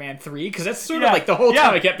Spider-Man 3, because that's sort of like the whole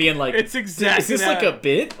time I kept being like, it's exactly is this like a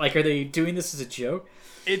bit? Like, are they doing this as a joke?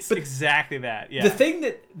 It's exactly that. Yeah. The thing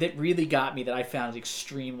that really got me, that I found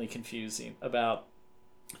extremely confusing about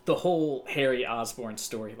the whole Harry Osborne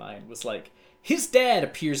storyline, was like, his dad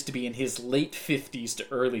appears to be in his late 50s to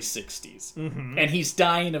early 60s, and he's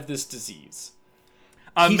dying of this disease.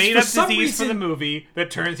 A made-up disease for the movie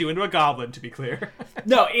that turns you into a goblin, to be clear.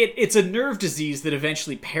 No, it's a nerve disease that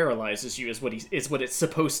eventually paralyzes you, is what it's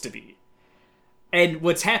supposed to be. And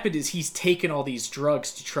what's happened is he's taken all these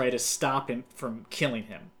drugs to try to stop him from killing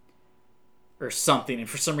him. Or something, and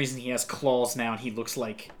for some reason he has claws now, and he looks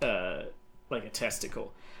like a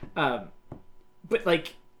testicle. But,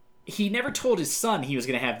 like, he never told his son he was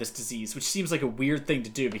going to have this disease, which seems like a weird thing to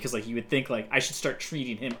do, because, like, you would think, like, I should start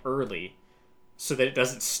treating him early so that it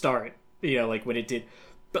doesn't start, like when it did.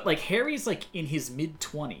 But, like, Harry's, like, in his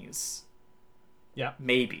mid-20s. Yeah.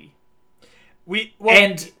 Maybe.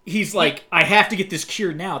 And he's like, I have to get this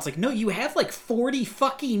cured now. It's like, no, you have, like, 40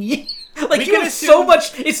 fucking years. Like, you have so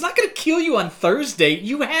much. It's not going to kill you on Thursday.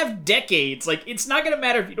 You have decades. Like, it's not going to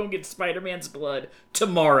matter if you don't get Spider-Man's blood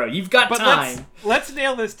tomorrow. You've got time. Let's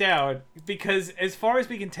nail this down, because as far as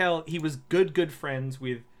we can tell, he was good friends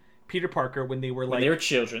with Peter Parker when they were they were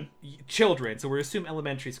children. So we assume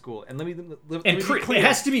elementary school. And let me be clear. It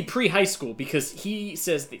has to be pre-high school, because he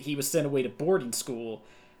says that he was sent away to boarding school,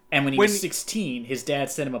 and when he was 16, his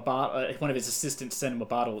dad sent him a bottle. One of his assistants sent him a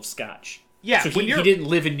bottle of scotch. Yeah, so he didn't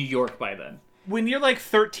live in New York by then. When you're like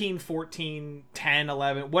 13, 14, 10,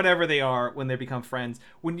 11, whatever they are when they become friends,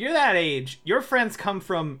 when you're that age, your friends come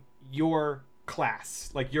from your class,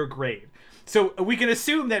 like your grade. So we can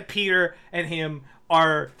assume that Peter and him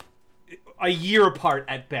are a year apart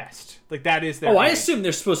at best. Like, that is their age. I assume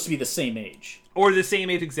they're supposed to be the same age. Or the same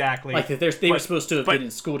age, exactly. Like, they were supposed to have been in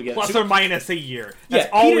school together. Plus or minus a year. That's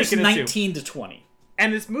all Peter's we can assume. 19 to 20.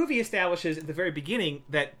 And this movie establishes at the very beginning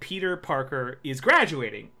that Peter Parker is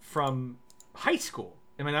graduating from high school.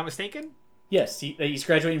 Am I not mistaken? Yes, he's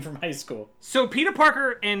graduating from high school. So Peter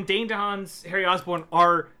Parker and Dane DeHaan's Harry Osborne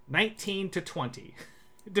are 19 to 20.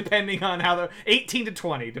 Depending on 18 to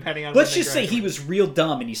 20, depending on Let's just say he was real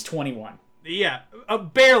dumb and he's 21. Yeah,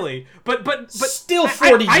 barely. But still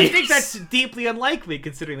 40 years. I think that's deeply unlikely,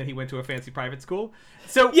 considering that he went to a fancy private school.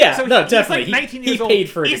 So definitely. He's like 19 years he old. paid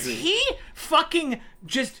for it. Is he fucking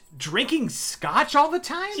just drinking scotch all the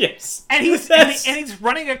time? Yes. And he's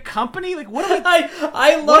running a company? Like, what are we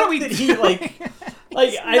I love that doing? he, like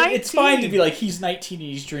it's fine to be like, he's 19 and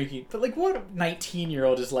he's drinking. But, like, what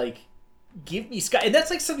 19-year-old is like, give me scotch? And that's,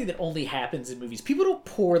 like, something that only happens in movies. People don't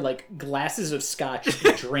pour, like, glasses of scotch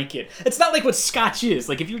and drink it. It's not like what scotch is.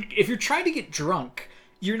 Like, if you're trying to get drunk,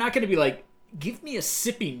 you're not going to be like, give me a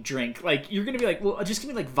sipping drink. Like, you're going to be like, well, just give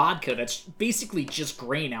me, like, vodka. That's basically just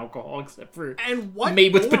grain alcohol, except for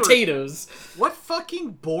made with potatoes. What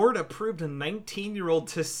fucking board approved a 19-year-old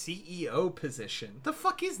to CEO position? The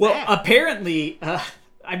fuck is that? Well, apparently,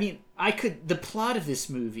 the plot of this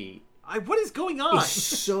movie... what is going on? Is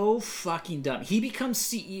so fucking dumb. He becomes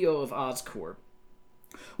CEO of Oscorp,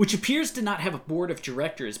 which appears to not have a board of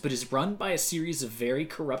directors, but is run by a series of very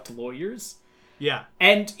corrupt lawyers. Yeah.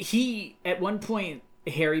 And at one point,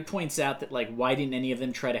 Harry points out that, like, why didn't any of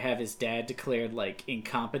them try to have his dad declared, like,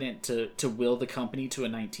 incompetent to will the company to a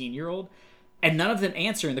 19-year-old? And none of them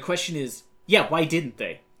answer, and the question is, why didn't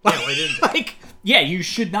they? Yeah, why didn't they? You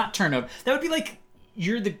should not turn over. That would be like,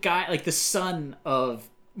 you're the guy, like, the son of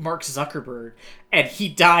Mark Zuckerberg, and he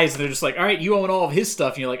dies, and they're just like, all right, you own all of his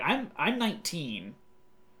stuff, and you're like, I'm 19.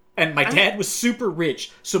 And my dad was super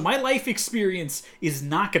rich, so my life experience is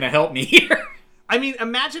not going to help me here. I mean,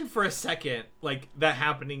 imagine for a second, like, that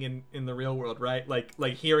happening in the real world, right?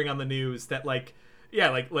 Like hearing on the news that, like,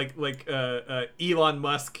 Elon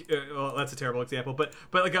Musk. Well, that's a terrible example, but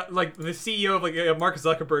like the CEO of Mark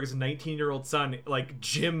Zuckerberg's 19-year-old son, like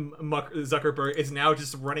Jim Zuckerberg, is now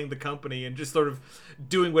just running the company and just sort of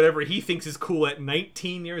doing whatever he thinks is cool at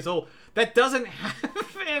 19 years old. That doesn't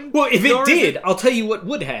happen. Well, if it did, I'll tell you what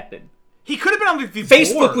would happen. He could have been on the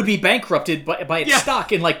Facebook board. would be bankrupted by its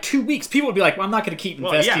stock in like 2 weeks. People would be like, well, I'm not going to keep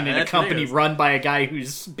investing in a company run by a guy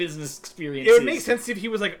whose business experience It would make sense if he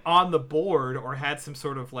was like on the board or had some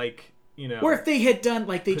sort of like, you know... Or if they had done,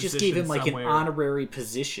 like, they just gave him like somewhere. an honorary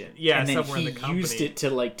position. Yeah, and then somewhere he in the company. used it to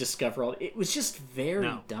like discover all... It was just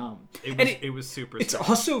very dumb. It was super It's strange.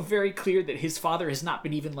 also very clear that his father has not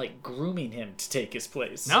been even like grooming him to take his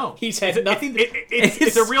place. No. He's had nothing...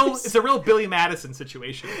 It's a real Billy Madison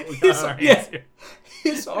situation.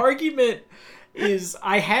 His argument is,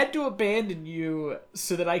 I had to abandon you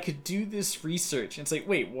so that I could do this research. And it's like,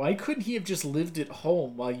 wait, why couldn't he have just lived at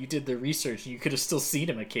home while you did the research? You could have still seen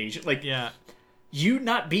him occasionally. Like, yeah. You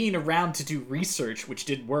not being around to do research, which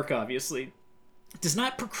didn't work, obviously, does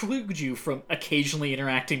not preclude you from occasionally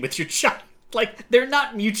interacting with your child. Like, they're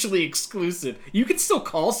not mutually exclusive. You can still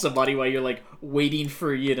call somebody while you're, like, waiting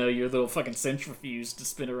for, you know, your little fucking centrifuge to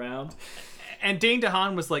spin around. And Dane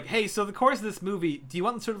DeHaan was like, hey, so the course of this movie, do you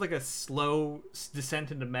want sort of like a slow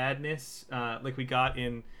descent into madness, like we got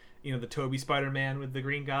in, you know, the Tobey Spider-Man with the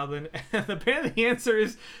Green Goblin? And apparently the answer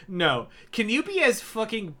is no. Can you be as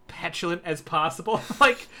fucking petulant as possible?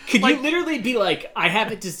 Can you literally be like, I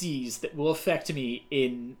have a disease that will affect me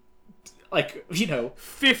in, like, you know...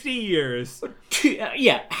 50 years.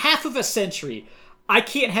 Yeah, half of a century. I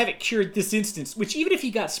can't have it cured this instance, which even if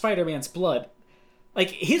he got Spider-Man's blood...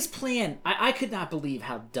 Like, his plan, I could not believe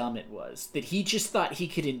how dumb it was. That he just thought he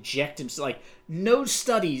could inject himself. Like, no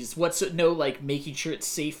studies, no, like, making sure it's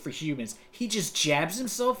safe for humans. He just jabs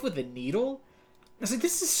himself with a needle? I was like,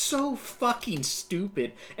 this is so fucking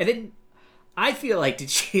stupid. And then, I feel like,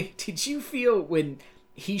 did you feel when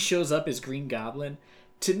he shows up as Green Goblin?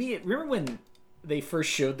 To me, remember when they first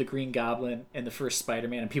showed the Green Goblin in the first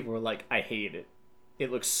Spider-Man and people were like, I hate it.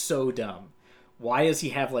 It looks so dumb. Why does he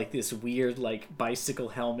have, like, this weird, like, bicycle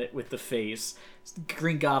helmet with the face?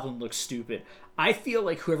 Green Goblin looks stupid. I feel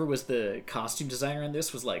like whoever was the costume designer in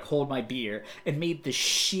this was like, hold my beer, and made the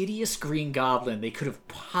shittiest Green Goblin they could have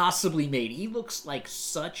possibly made. He looks like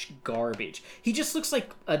such garbage. He just looks like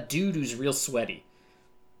a dude who's real sweaty.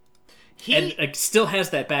 And still has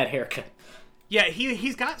that bad haircut. Yeah,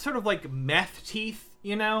 he's got sort of, like, meth teeth,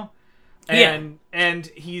 you know? And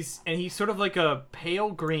he's sort of like a pale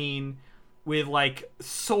green... with, like,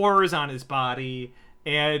 sores on his body,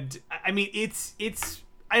 and, I mean, it's,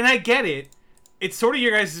 and I get it, it's sort of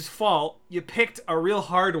your guys' fault, you picked a real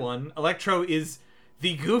hard one. Electro is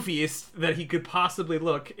the goofiest that he could possibly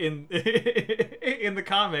look in, in the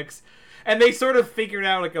comics, and they sort of figured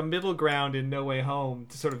out, like, a middle ground in No Way Home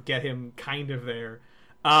to sort of get him kind of there.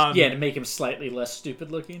 To make him slightly less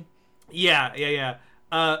stupid looking? Yeah.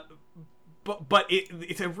 But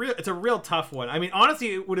it's a real tough one. I mean,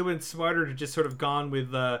 honestly, it would have been smarter to just sort of gone with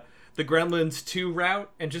the Gremlins 2 route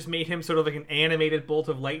and just made him sort of like an animated bolt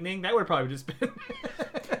of lightning. That would have probably just been...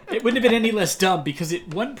 It wouldn't have been any less dumb, because at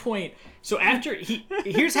one point... So after...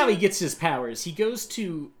 Here's how he gets his powers. He goes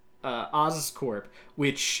to Oscorp,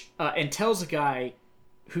 which... and tells a guy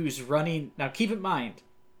who's running... Now, keep in mind,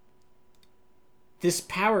 this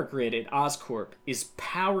power grid at Oscorp is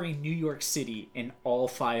powering New York City in all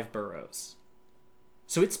 5 boroughs.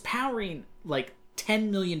 So it's powering, like,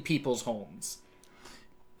 10 million people's homes.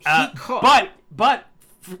 But,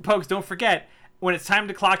 Pogues, don't forget, when it's time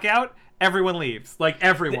to clock out, everyone leaves. Like,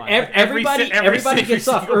 everyone. Everybody gets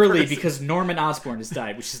off early person. Because Norman Osborn has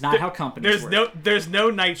died, which is not how companies work. There's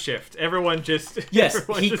no night shift. Everyone just... Yes,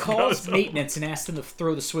 everyone he just calls goes maintenance and asks them to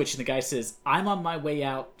throw the switch, and the guy says, I'm on my way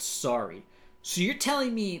out, sorry. So you're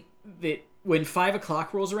telling me that when 5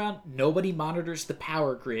 o'clock rolls around, nobody monitors the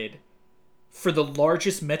power grid for the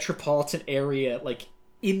largest metropolitan area, like,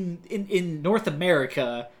 in North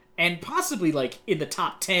America, and possibly, like, in the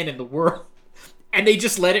top 10 in the world, and they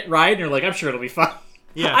just let it ride, and they're like, I'm sure it'll be fine.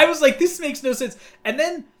 Yeah. I was like, this makes no sense. And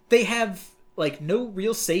then they have, like, no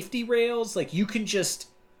real safety rails. Like, you can just...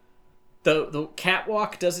 The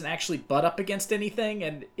catwalk doesn't actually butt up against anything,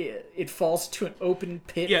 and it falls to an open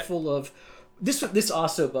pit full of... This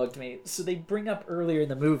also bugged me. So they bring up earlier in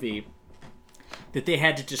the movie that they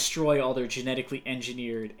had to destroy all their genetically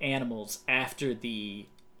engineered animals after the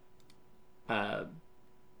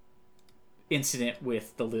incident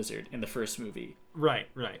with the lizard in the first movie. Right.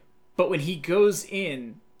 But when he goes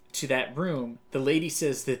in to that room, the lady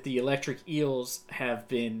says that the electric eels have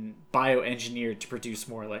been bioengineered to produce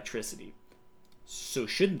more electricity. So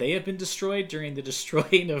shouldn't they have been destroyed during the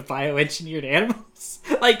destroying of bioengineered animals?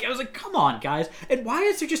 Like, I was like, come on, guys. And why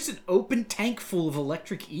is there just an open tank full of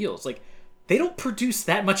electric eels? Like, they don't produce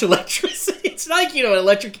that much electricity. It's not like, an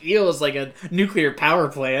electric eel is like a nuclear power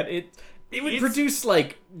plant. it would produce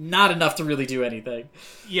like not enough to really do anything.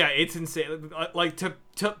 Yeah, it's insane. Like to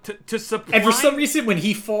supply. And for some reason, when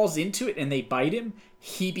he falls into it and they bite him,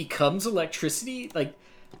 he becomes electricity. Like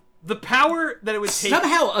the power that it would take.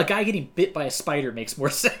 Somehow, a guy getting bit by a spider makes more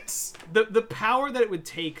sense. The power that it would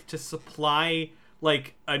take to supply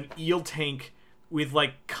like an eel tank with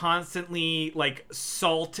like constantly like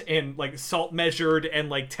salt measured and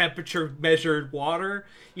like temperature measured water,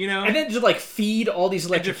 you know, and then to like feed all these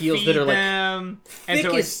electric eels that are like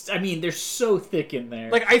thickest. Like, I mean, they're so thick in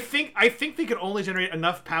there. Like I think they could only generate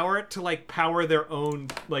enough power to like power their own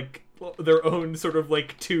sort of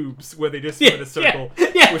like tubes where they just go in a circle.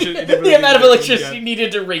 Yeah. Which the amount of electricity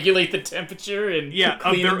needed to regulate the temperature and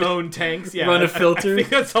of their own tanks. Yeah, run a filter. I think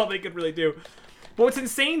that's all they could really do. But what's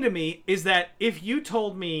insane to me is that if you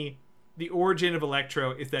told me the origin of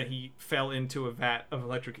Electro is that he fell into a vat of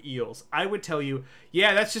electric eels, I would tell you,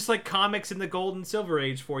 yeah, that's just like comics in the Gold and Silver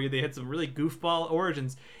Age for you. They had some really goofball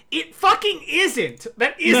origins. It fucking isn't.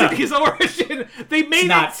 That isn't his origin. They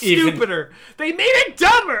made it stupider. They made it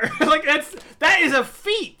dumber. Like that is a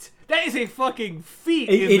feat. That is a fucking feat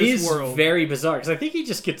in this world. It is very bizarre because I think he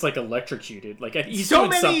just gets like electrocuted. Like he's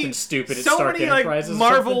doing something stupid at Stark Enterprises.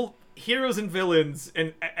 Like Marvel heroes and villains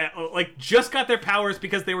and like just got their powers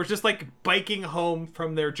because they were just like biking home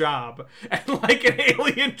from their job and like an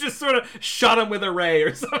alien just sort of shot him with a ray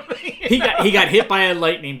or something. He got hit by a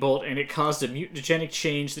lightning bolt and it caused a mutagenic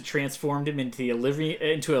change that transformed him into a living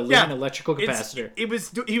electrical capacitor. He was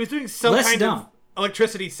doing some kind of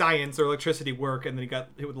electricity science or electricity work, and then he got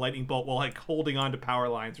hit with a lightning bolt while like holding on to power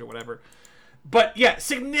lines or whatever. But yeah,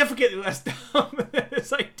 significantly less dumb than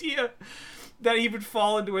this idea that he would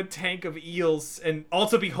fall into a tank of eels and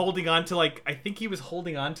also be holding on to like, I think he was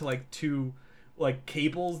holding on to like two like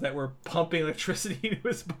cables that were pumping electricity into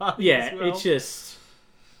his body. Yeah, as well. it's just.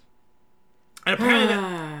 And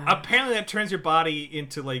apparently that turns your body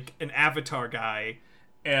into like an avatar guy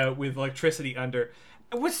with electricity under.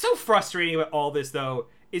 What's so frustrating about all this though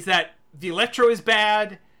is that the Electro is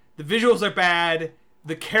bad, the visuals are bad,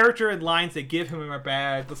 the character and lines they give him are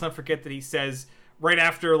bad. Let's not forget that he says right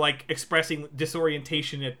after like expressing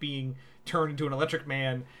disorientation at being turned into an electric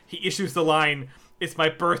man, he issues the line, "It's my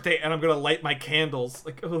birthday and I'm gonna light my candles."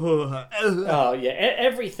 Like, oh yeah,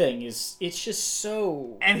 everything is. It's just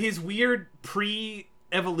so. And his weird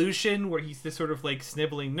pre-evolution where he's this sort of like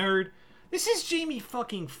sniveling nerd. This is Jamie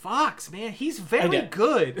fucking Foxx, man. He's very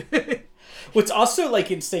good. What's also like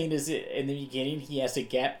insane is in the beginning he has a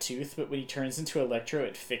gap tooth, but when he turns into Electro,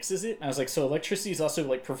 it fixes it. And I was like, so electricity is also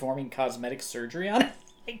like performing cosmetic surgery on it.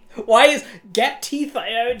 Like, why is gap teeth?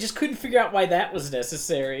 I just couldn't figure out why that was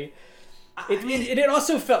necessary. It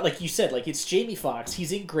also felt like you said, like it's Jamie Foxx.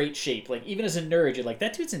 He's in great shape. Like even as a nerd, you're like,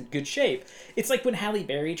 that dude's in good shape. It's like when Halle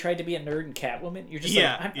Berry tried to be a nerd in Catwoman. You're just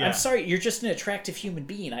I'm sorry, you're just an attractive human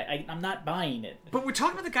being. I'm not buying it. But we're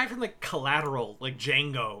talking about the guy from like Collateral, like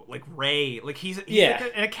Django, like Ray. Like he's like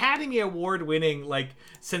an Academy Award winning like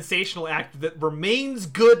sensational actor that remains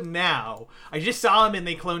good now. I just saw him in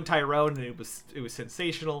They Cloned Tyrone and it was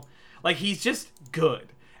sensational. Like he's just good,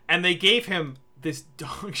 and they gave him this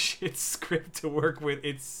dog shit script to work with.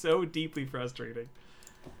 It's so deeply frustrating.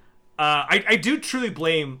 I do truly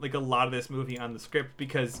blame like a lot of this movie on the script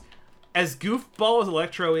because as goofball as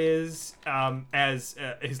Electro is, as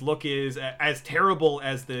his look is, as terrible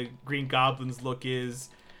as the Green Goblin's look is,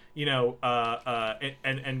 you know,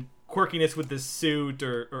 and quirkiness with the suit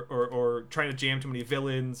or trying to jam too many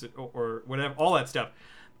villains or whatever, all that stuff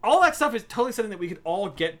is totally something that we could all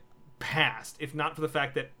get past, if not for the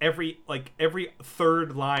fact that every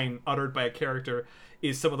third line uttered by a character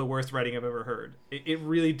is some of the worst writing I've ever heard. It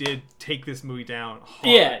really did take this movie down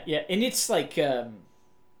hard. Yeah, and it's like the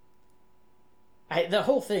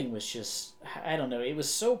whole thing was just, I don't know, it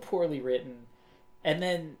was so poorly written, and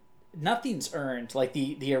then nothing's earned. Like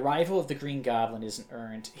the arrival of the Green Goblin isn't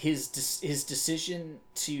earned. His decision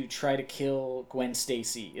to try to kill Gwen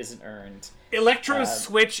Stacy isn't earned. Electro's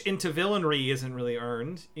switch into villainry isn't really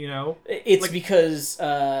earned, you know? It's like, because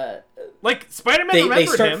like Spider-Man they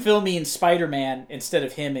start filming Spider-Man instead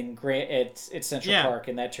of him at Central Park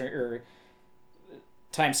and or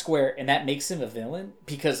Times Square, and that makes him a villain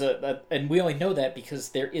because and we only know that because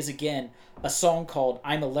there is again a song called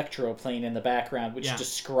 "I'm Electro" playing in the background, which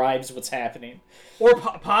describes what's happening. Or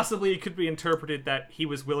possibly it could be interpreted that he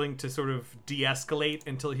was willing to sort of de-escalate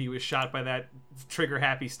until he was shot by that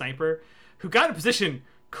trigger-happy sniper, who got in a position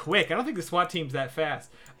quick. I don't think the SWAT team's that fast.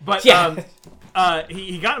 But he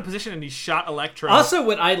got in position and he shot Electro. Also,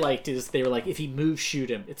 what I liked is they were like, if he moves, shoot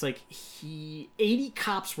him. It's like 80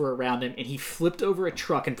 cops were around him, and he flipped over a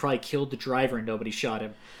truck and probably killed the driver, and nobody shot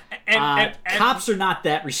him. And cops are not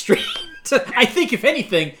that restrained. I think, if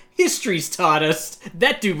anything, history's taught us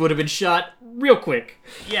that dude would have been shot real quick.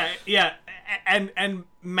 Yeah. And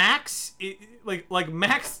Max,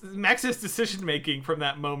 Max's decision making from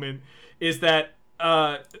that moment is that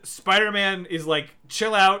Spider-Man is like,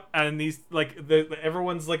 chill out, and these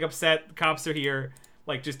everyone's like upset. The cops are here.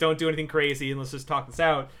 Like, just don't do anything crazy and let's just talk this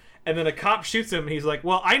out. And then a cop shoots him, and he's like,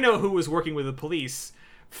 "Well, I know who was working with the police.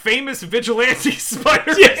 Famous vigilante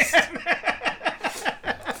Spider-Man." Yes.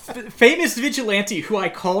 Famous vigilante who I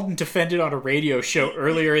called and defended on a radio show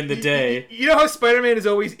earlier in the day. You know how Spider-Man is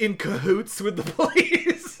always in cahoots with the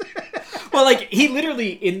police? Well, like, he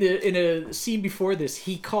literally, in a scene before this,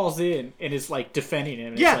 he calls in and is, like, defending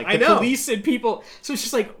him. And yeah, it's like, I know. Police and people. So it's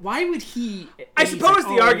just like, why would he... I suppose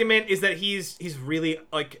the argument is that he's really,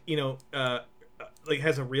 like,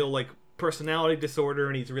 has a real, like, personality disorder,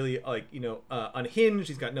 and he's really, like, unhinged.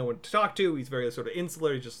 He's got no one to talk to. He's very sort of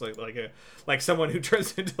insular. He's just like someone who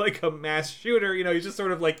turns into, like, a mass shooter. He's just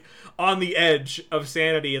sort of, like, on the edge of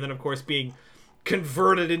sanity, and then, of course, being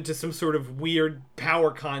converted into some sort of weird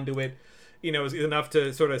power conduit, is enough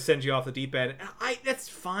to sort of send you off the deep end. That's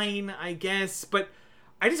fine, I guess, but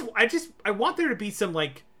I want there to be some,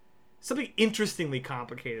 like, something interestingly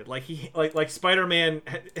complicated. Like, like Spider-Man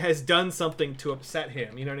has done something to upset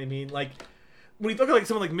him. You know what I mean? Like, when you look at, like,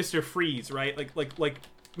 someone like Mr. Freeze, right? Like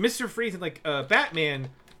Mr. Freeze and, like, Batman,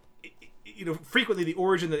 frequently the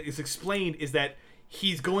origin that is explained is that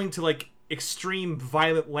he's going to, like, extreme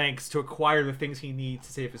violent lengths to acquire the things he needs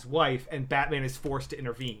to save his wife, and Batman is forced to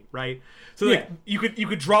intervene, right? So, like, you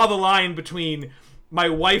could draw the line between my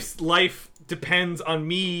wife's life depends on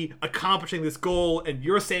me accomplishing this goal, and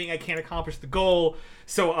you're saying I can't accomplish the goal,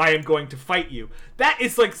 so I am going to fight you. That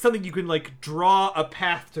is, like, something you can, like, draw a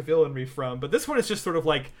path to villainry from. But this one is just sort of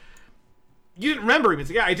like, you didn't remember me. It's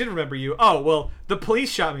like, yeah, I did remember you. Oh, well, the police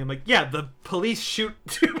shot me. I'm like, yeah, the police shoot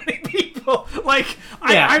too many people. Like,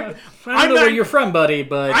 yeah, I don't know where you're from, buddy,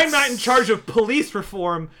 but I'm not in charge of police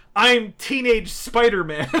reform. I'm teenage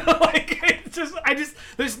Spider-Man. Like, it's just,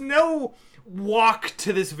 there's no walk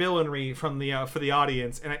to this villainry from the for the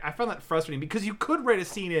audience, and I found that frustrating, because you could write a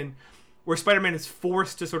scene in where Spider-Man is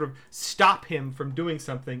forced to sort of stop him from doing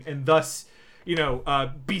something, and thus,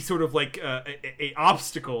 be sort of like a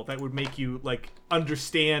obstacle that would make you, like,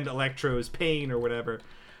 understand Electro's pain or whatever.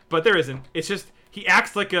 But there isn't. It's just he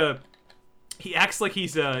acts like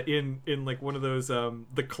he's in like one of those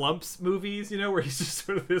the Clumps movies, where he's just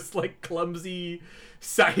sort of this, like, clumsy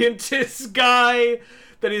scientist guy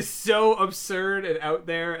that is so absurd and out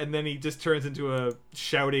there, and then he just turns into a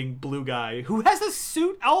shouting blue guy who has a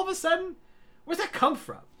suit all of a sudden. Where's that come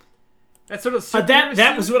from? That sort of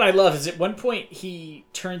that was what I love. Is at one point he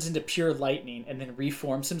turns into pure lightning and then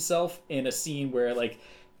reforms himself in a scene where, like,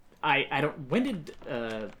 I don't. When did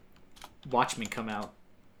Watchmen come out?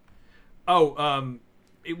 Oh,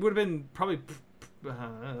 it would have been probably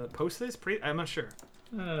post this, I'm not sure.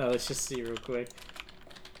 I don't know. Let's just see real quick.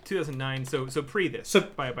 2009, so pre this. So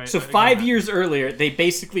 5 years earlier, they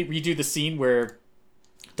basically redo the scene where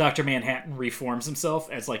Dr. Manhattan reforms himself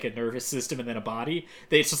as, like, a nervous system and then a body.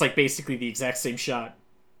 It's just, like, basically the exact same shot.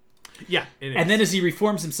 Yeah, it is. And then as he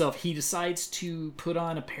reforms himself, he decides to put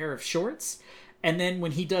on a pair of shorts. And then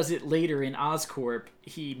when he does it later in Oscorp,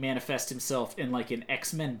 he manifests himself in, like, an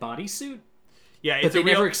X-Men bodysuit. Yeah, but they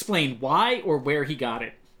never explain why or where he got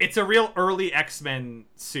it. It's a real early X-Men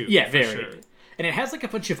suit. Yeah, very. Sure. And it has, like, a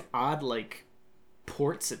bunch of odd, like,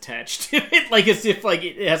 ports attached to it, like, as if, like,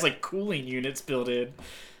 it has, like, cooling units built in.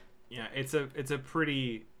 Yeah, it's a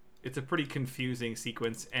pretty confusing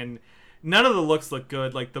sequence, and none of the looks look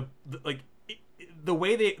good. Like, the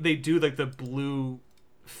way they do, like, the blue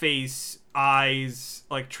face eyes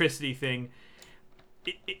electricity thing,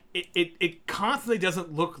 it constantly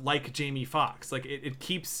doesn't look like Jamie Foxx. Like, it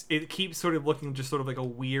keeps sort of looking just sort of like a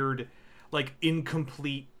weird, like,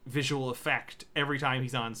 incomplete visual effect every time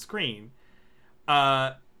he's on screen.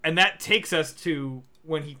 And that takes us to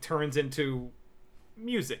when he turns into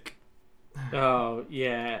music. Oh,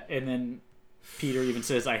 yeah. And then Peter even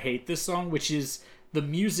says, I hate this song, which is the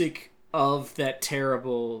music of that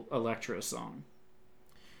terrible Electro song.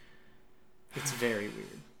 It's very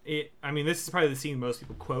weird. This is probably the scene most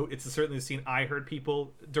people quote. It's certainly the scene I heard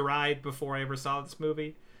people deride before I ever saw this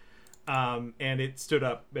movie. And it stood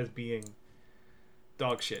up as being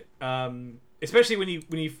dog shit. Especially when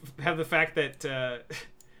you have the fact that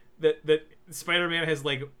that Spider-Man has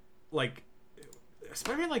like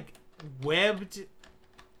Spider-Man like webbed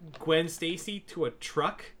Gwen Stacy to a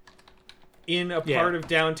truck in a part of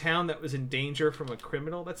downtown that was in danger from a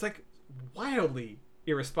criminal. That's like wildly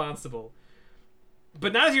irresponsible.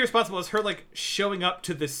 But not as irresponsible as her like showing up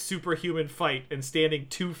to this superhuman fight and standing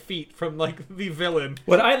 2 feet from like the villain.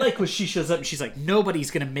 What I like was she shows up and she's like, nobody's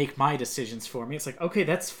gonna make my decisions for me. It's like, okay,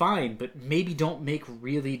 that's fine, but maybe don't make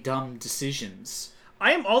really dumb decisions.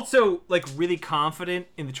 I am also like really confident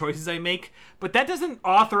in the choices I make, but that doesn't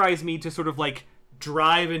authorize me to sort of like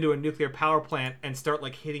drive into a nuclear power plant and start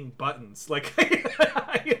like hitting buttons. Like,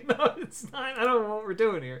 it's not. I don't know what we're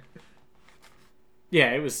doing here.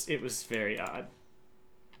 Yeah, it was very odd.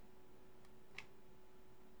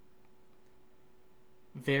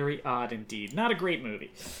 Very odd indeed. Not a great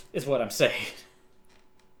movie, is what I'm saying.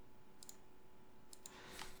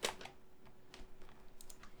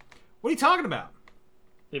 What are you talking about?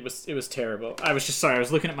 It was terrible. I was just sorry. I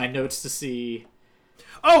was looking at my notes to see.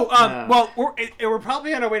 Well, we're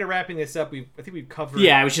probably on our way to wrapping this up. I think we've covered.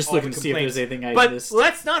 Yeah, I was just looking to see if there's anything I missed. But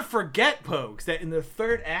let's not forget, Pogues, that in the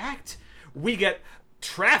third act we get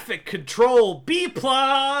traffic control B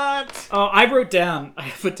plot. Oh, I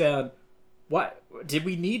put down. What? Did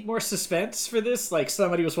we need more suspense for this? Like,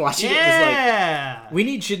 somebody was watching it and was like, we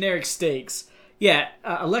need generic stakes. Yeah,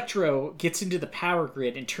 Electro gets into the power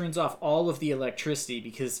grid and turns off all of the electricity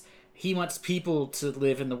because he wants people to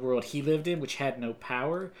live in the world he lived in, which had no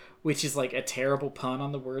power, which is like a terrible pun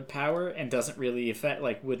on the word power and doesn't really affect,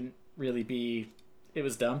 like, wouldn't really be, it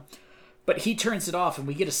was dumb. But he turns it off and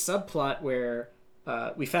we get a subplot where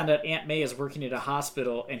we found out Aunt May is working at a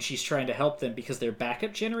hospital and she's trying to help them because their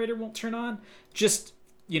backup generator won't turn on. Just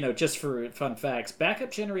for fun facts, backup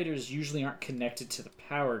generators usually aren't connected to the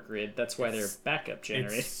power grid. That's why they're backup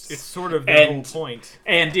generators. It's sort of the whole point.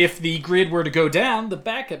 And if the grid were to go down, the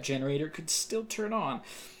backup generator could still turn on.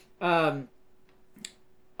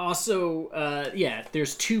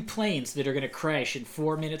 There's 2 planes that are going to crash in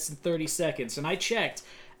 4 minutes and 30 seconds. And I checked,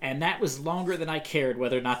 and that was longer than I cared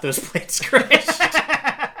whether or not those planes crashed.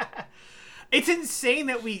 It's insane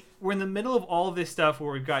that we're in the middle of all this stuff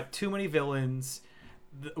where we've got too many villains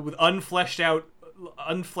with unfleshed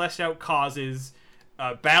out causes,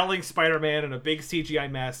 battling Spider-Man in a big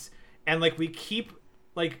CGI mess, and like we keep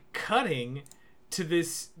like cutting to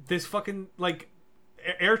this fucking like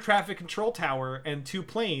air traffic control tower and 2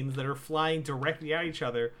 planes that are flying directly at each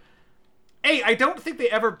other. Hey, I don't think they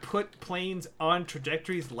ever put planes on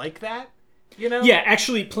trajectories like that. You know? Yeah,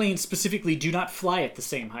 actually, planes specifically do not fly at the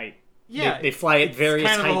same height. Yeah, they fly at various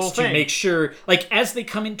heights to make sure, like, as they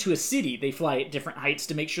come into a city, they fly at different heights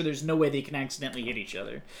to make sure there's no way they can accidentally hit each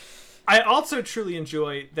other. I also truly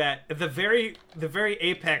enjoy that at the very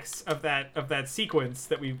apex of that sequence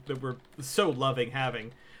that we're so loving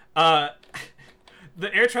having, the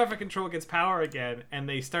air traffic control gets power again, and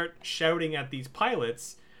they start shouting at these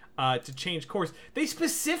pilots to change course. They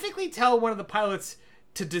specifically tell one of the pilots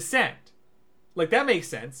to descend. Like, that makes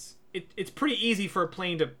sense. It's pretty easy for a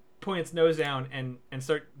plane to point its nose down and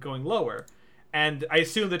start going lower, and I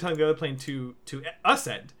assume they're telling the other plane to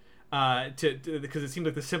ascend, because it seems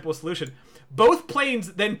like the simple solution. Both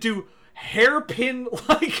planes then do hairpin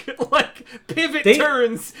like pivot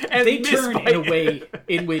turns, and they turn in a way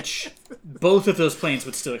in which both of those planes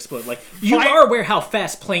would still explode. Like, you are aware how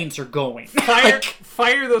fast planes are going.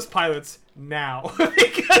 Fire those pilots now.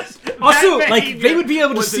 Because also, like, they would be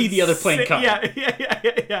able to see the other plane coming.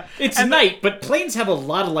 Yeah. It's night, but planes have a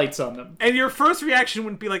lot of lights on them. And your first reaction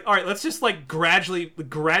wouldn't be like, all right, let's just like gradually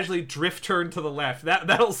drift turn to the left.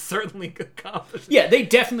 That'll certainly accomplish it. Yeah, they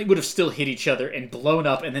definitely would have still hit each other and blown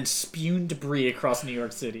up and then spewed debris across New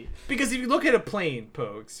York City. Because if you look at a plane,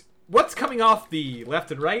 Pogues, what's coming off the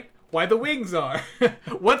left and right? Why, the wings are.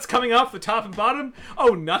 What's coming off the top and bottom?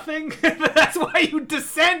 Oh, nothing? That's why you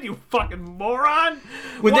descend, you fucking moron!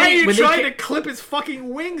 Why are you trying to clip his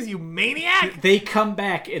fucking wings, you maniac? They come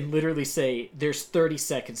back and literally say, there's 30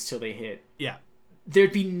 seconds till they hit. Yeah.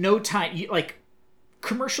 There'd be no time. Like,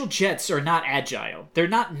 commercial jets are not agile. They're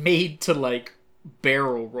not made to, like,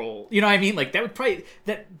 barrel roll. You know what I mean? Like, that would probably...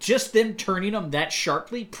 that just them turning them that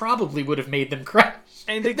sharply probably would have made them crash.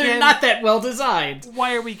 And again, they're not that well designed.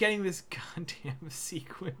 Why are we getting this goddamn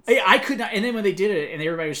sequence? I could not. And then when they did it and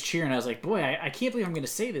everybody was cheering, I was like, boy, I can't believe I'm going to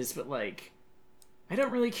say this, but like, I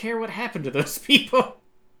don't really care what happened to those people.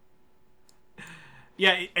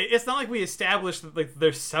 Yeah, it's not like we established that like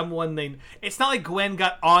there's someone they. It's not like Gwen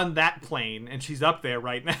got on that plane and she's up there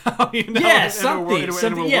right now. You know? Yeah,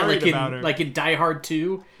 something. Yeah, like in Die Hard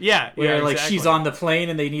 2. Yeah, where like she's on the plane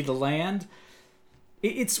and they need to land.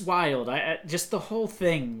 It's wild. Just the whole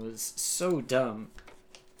thing was so dumb.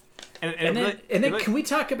 And then can we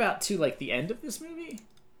talk about too, like, the end of this movie,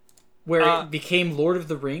 where it became Lord of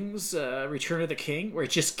the Rings, Return of the King, where it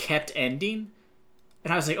just kept ending,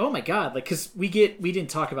 and I was like, oh my god, like, because we didn't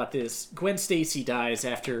talk about this. Gwen Stacy dies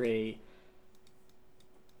after a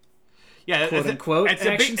quote unquote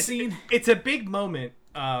action scene. It's a big moment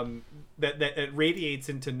that radiates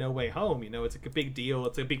into No Way Home. You know, it's like a big deal.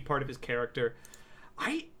 It's a big part of his character.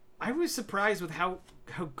 I was surprised with how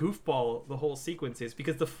goofball the whole sequence is,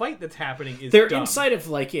 because the fight that's happening is they're dumb. inside of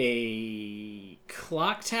like a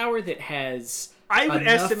clock tower that has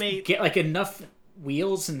estimate like enough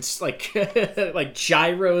wheels and like like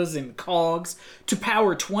gyros and cogs to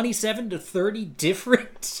power 27 to 30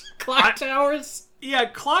 different clock towers. Yeah,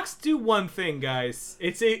 clocks do one thing, guys.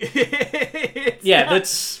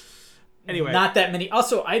 Anyway, not that many.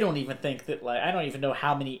 Also, I don't even know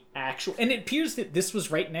how many actual. And it appears that this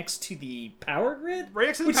was right next to the power grid, right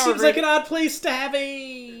next to the which power seems grid. like an odd place to have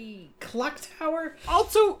a clock tower.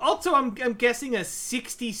 Also, I'm guessing a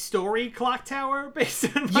 60-story clock tower based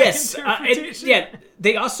on my interpretation.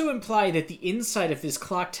 They also imply that the inside of this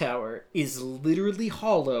clock tower is literally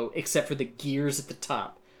hollow except for the gears at the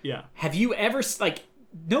top. Yeah. Have you ever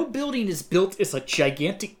no building is built as a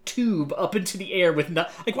gigantic tube up into the air with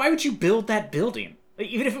why would you build that building? Like,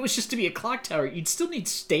 even if it was just to be a clock tower, you'd still need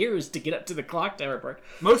stairs to get up to the clock tower part.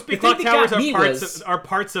 Most big clock towers are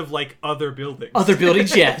parts of like other buildings. Other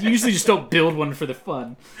buildings, yeah. You usually just don't build one for the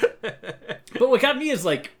fun. But what got me is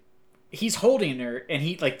like he's holding her and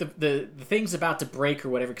he like the thing's about to break or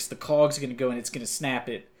whatever because the cog's going to go and it's going to snap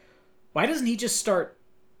it. Why doesn't he just start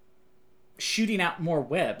shooting out more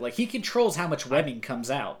web? Like, he controls how much webbing comes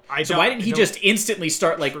out. So why didn't he just instantly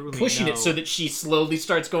start like pushing it so that she slowly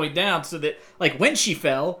starts going down, so that like when she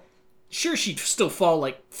fell, sure, she'd still fall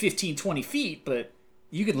like 15, 20 feet, but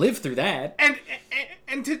you could live through that.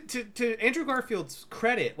 And to Andrew Garfield's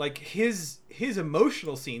credit, like his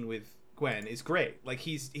emotional scene with Gwen is great. Like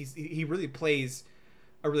he really plays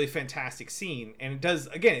a really fantastic scene, and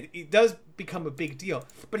it does become a big deal.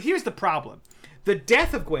 But here's the problem. The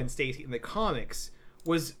death of Gwen Stacy in the comics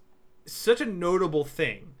was such a notable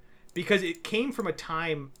thing because it came from a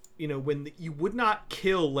time, you know, when you would not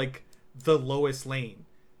kill like the Lois Lane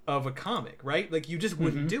of a comic, right? Like you just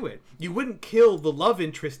wouldn't do it. You wouldn't kill the love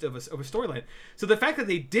interest of a storyline. So the fact that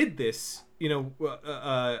they did this, you know,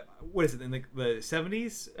 what is it, in the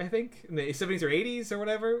 70s, I think, in the 70s or 80s or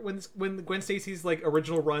whatever, when Gwen Stacy's like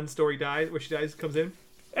original run story dies, where she dies, comes in.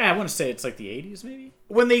 I want to say it's like the 80s, maybe?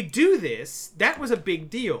 When they do this, that was a big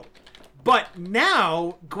deal. But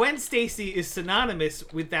now, Gwen Stacy is synonymous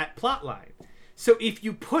with that plotline. So if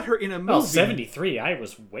you put her in a movie... 73, I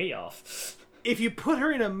was way off. If you put her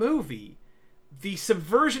in a movie, the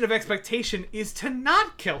subversion of expectation is to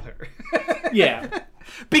not kill her. Yeah.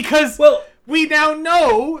 Because we now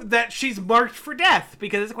know that she's marked for death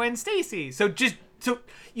because it's Gwen Stacy. So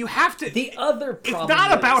you have to... The other problem It's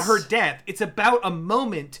not about her death. It's about a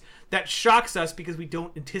moment that shocks us because we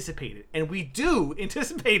don't anticipate it. And we do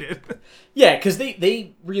anticipate it. Yeah, because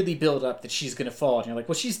they really build up that she's going to fall. And you're like,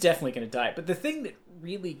 well, she's definitely going to die. But the thing that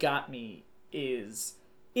really got me is,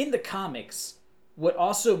 in the comics, what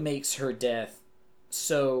also makes her death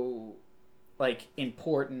so, like,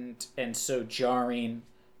 important and so jarring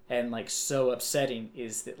and like so upsetting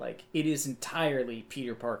is that like it is entirely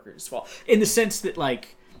Peter Parker's fault, in the sense that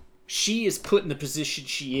like she is put in the position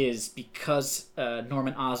she is because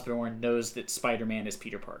Norman Osborn knows that Spider-Man is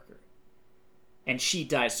Peter Parker, and she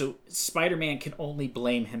dies. So Spider-Man can only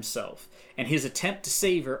blame himself, and his attempt to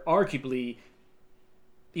save her, arguably,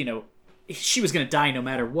 you know, she was going to die no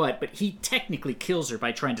matter what, but he technically kills her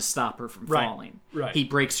by trying to stop her from falling. Right. He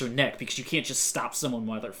breaks her neck because you can't just stop someone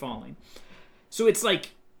while they're falling. So it's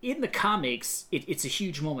like, in the comics, it's a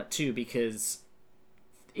huge moment too, because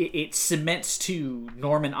it cements to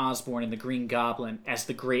Norman Osborn and the Green Goblin as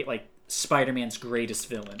the great, like, Spider-Man's greatest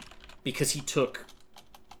villain, because he took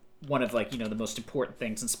one of, like, you know, the most important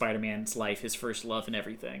things in Spider-Man's life, his first love and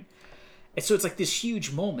everything. And so it's like this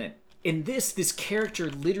huge moment. In this character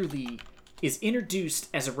literally is introduced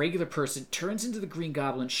as a regular person, turns into the Green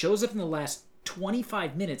Goblin, shows up in the last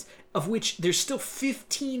 25 minutes, of which there's still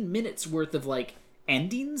 15 minutes worth of, like,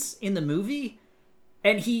 endings in the movie,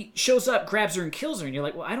 and he shows up, grabs her, and kills her, and you're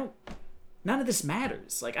like, well, none of this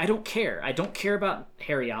matters. Like, I don't care. I don't care about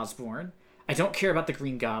Harry Osborne. I don't care about the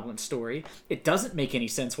Green Goblin story. It doesn't make any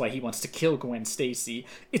sense why he wants to kill Gwen Stacy.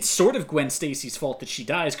 It's sort of Gwen Stacy's fault that she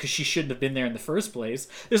dies, because she shouldn't have been there in the first place.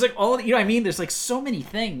 There's like all, you know what I mean? There's like so many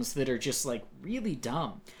things that are just like really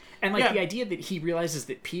dumb. And like the idea that he realizes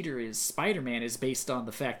that Peter is Spider-Man is based on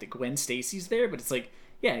the fact that Gwen Stacy's there, but it's like,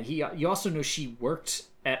 yeah, you also know she worked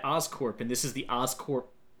at Oscorp, and this is the Oscorp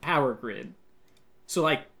power grid. So,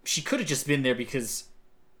 like, she could have just been there because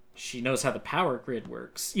she knows how the power grid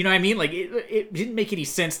works. You know what I mean? Like, it didn't make any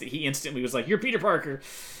sense that he instantly was like, "You're Peter Parker."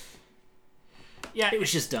 Yeah, it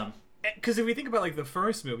was just dumb. Because if we think about, like, the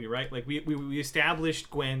first movie, right? Like, we established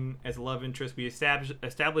Gwen as a love interest. We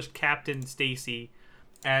established Captain Stacy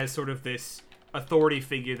as sort of this authority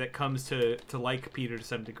figure that comes to like Peter to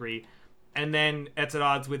some degree. And then it's at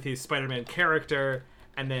odds with his Spider-Man character.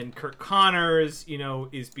 And then Kirk Connors, you know,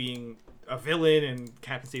 is being a villain and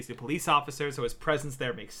Captain Stacy a police officer. So his presence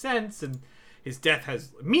there makes sense. And his death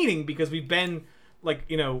has meaning because we've been, like,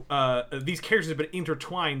 you know, these characters have been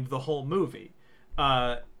intertwined the whole movie.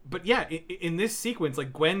 But yeah, in this sequence,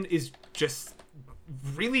 like, Gwen is just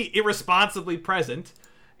really irresponsibly present,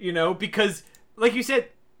 you know, because, like you said,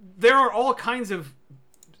 there are all kinds of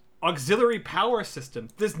auxiliary power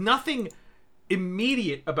systems. There's nothing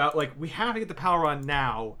immediate about, like, we have to get the power on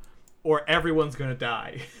now or everyone's gonna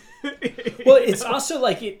die. Well, it's also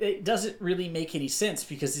like it doesn't really make any sense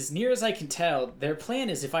because, as near as I can tell, their plan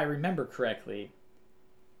is, if I remember correctly,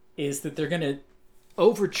 is that they're gonna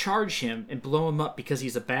overcharge him and blow him up because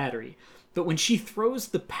he's a battery. But when she throws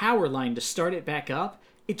the power line to start it back up,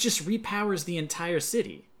 it just repowers the entire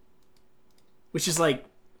city. Which is like,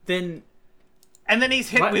 then... And then he's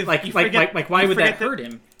hit with... why would that hurt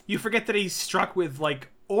him? You forget that he's struck with, like,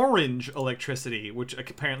 orange electricity, which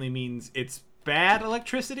apparently means it's bad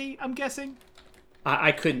electricity, I'm guessing?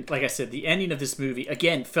 I couldn't... Like I said, the ending of this movie,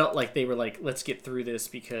 again, felt like they were like, let's get through this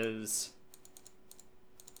because...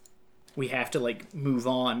 we have to, like, move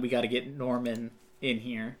on. We got to get Norman in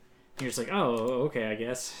here. You're just like, oh, okay, I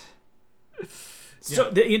guess. So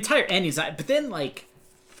the entire ending's not... But then, like...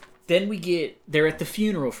 Then we get... They're at the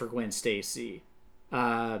funeral for Gwen Stacy.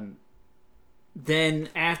 Then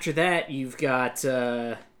after that, you've got...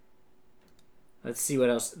 let's see what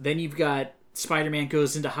else. Then you've got Spider-Man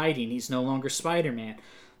goes into hiding. He's no longer Spider-Man.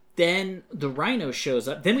 Then the Rhino shows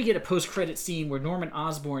up. Then we get a post-credit scene where Norman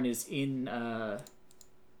Osborn is in...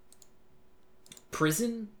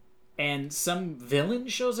 prison, and some villain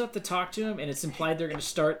shows up to talk to him, and it's implied they're going to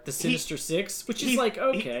start the Sinister Six, which is like,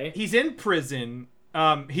 okay. He's in prison.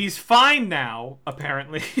 He's fine now,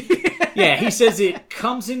 apparently. Yeah, he says it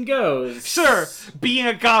comes and goes. Sure, being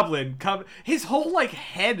a goblin. His whole, like,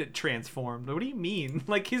 head transformed. What do you mean?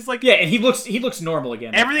 Like, his, like... Yeah, and he looks normal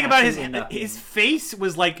again. Everything about his face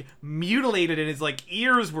was, like, mutilated, and his, like,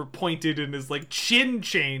 ears were pointed, and his, like, chin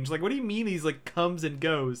changed. Like, what do you mean he's, like, comes and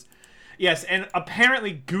goes? Yes, and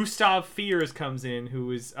apparently Gustav Fiers comes in,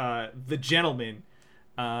 who is the gentleman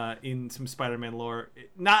in some Spider-Man lore.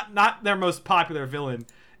 Not their most popular villain,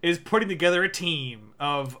 is putting together a team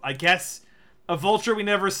of, I guess, a Vulture we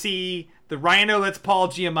never see, the Rhino that's Paul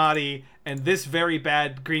Giamatti, and this very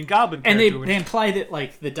bad Green Goblin character. And they imply that,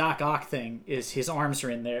 like, the Doc Ock thing is his arms are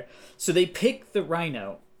in there. So they pick the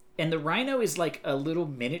Rhino, and the Rhino is like a little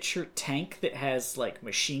miniature tank that has, like,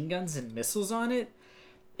 machine guns and missiles on it.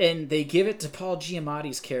 And they give it to Paul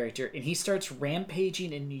Giamatti's character, and he starts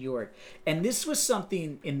rampaging in New York. And this was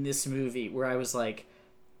something in this movie where I was like,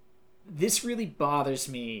 this really bothers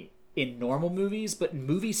me in normal movies, but in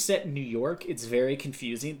movies set in New York, it's very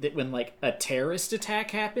confusing that when, like, a terrorist attack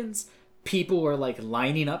happens, people are, like,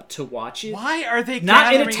 lining up to watch it. Why are they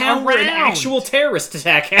not in a town around? where an actual terrorist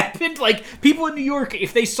attack happened? Like, people in New York,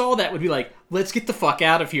 if they saw that, would be like, let's get the fuck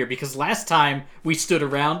out of here, because last time we stood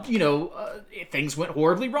around, you know, things went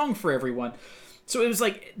horribly wrong for everyone. So it was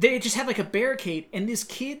like, they just had, like, a barricade, and this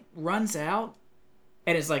kid runs out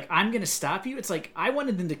and is like, I'm gonna stop you. It's like, I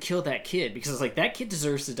wanted them to kill that kid, because it's like, that kid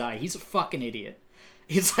deserves to die. He's a fucking idiot.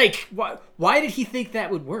 It's like, why did he think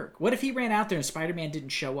that would work? What if he ran out there and Spider-Man didn't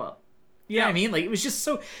show up? You know what I mean? Like, it was just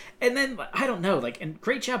so... And then, I don't know, like, and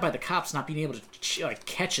great job by the cops not being able to, like,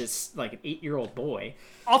 catch this, like, an 8-year-old boy.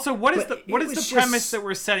 Also, what is the premise that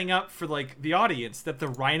we're setting up for, like, the audience? That the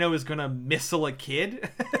Rhino is gonna missile a kid?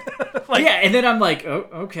 Like, yeah, and then I'm like, oh,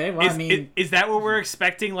 okay, well, is that what we're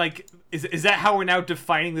expecting? Like, is that how we're now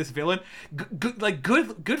defining this villain?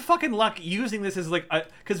 Good fucking luck using this as, like,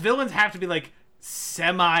 because villains have to be, like,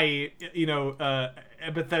 semi, you know,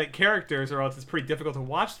 empathetic characters, or else it's pretty difficult to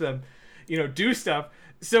watch them, you know, do stuff.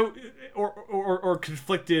 So, or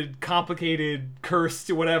conflicted, complicated,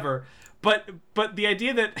 cursed, whatever. But the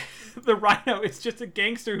idea that the Rhino is just a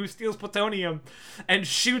gangster who steals plutonium and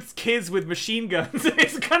shoots kids with machine guns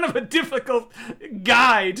is kind of a difficult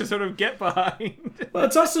guy to sort of get behind. Well,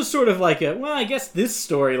 it's also sort of like I guess this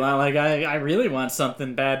storyline, like, I really want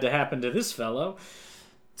something bad to happen to this fellow.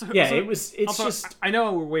 It's also, just. I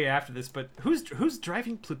know we're way after this, but who's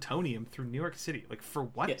driving plutonium through New York City? Like, for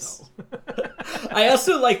what though? I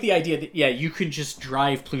also like the idea that you can just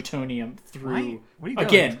drive plutonium through.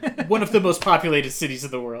 Again, one of the most populated cities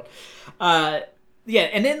in the world. And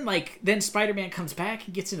then Spider-Man comes back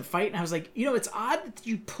and gets in a fight, and I was like, it's odd that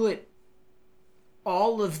you put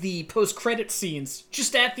all of the post-credit scenes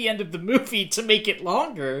just at the end of the movie to make it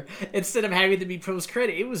longer instead of having them be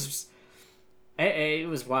post-credit. It was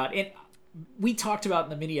wild. And we talked about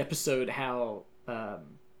in the mini episode how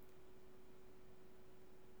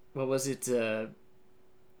what was it,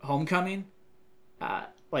 Homecoming,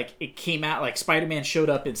 it came out, like, Spider-Man showed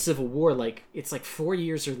up in Civil War, like, it's like 4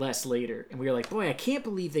 years or less later, and we were like, boy, I can't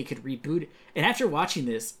believe they could reboot it. And after watching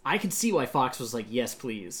this, I can see why Fox was like, yes,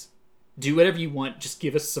 please do whatever you want, just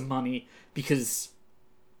give us some money, because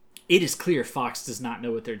it is clear Fox does not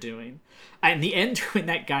know what they're doing. In the end, when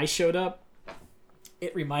that guy showed up,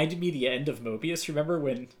 it reminded me of the end of Mobius. Remember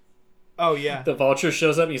when the Vulture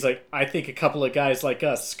shows up and he's like, I think a couple of guys like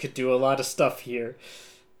us could do a lot of stuff here.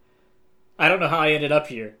 I don't know how I ended up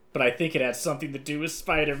here, but I think it has something to do with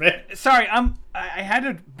Spider-Man. Sorry, I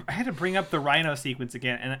had to bring up the Rhino sequence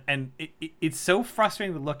again, and it's so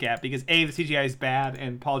frustrating to look at because A, the CGI is bad,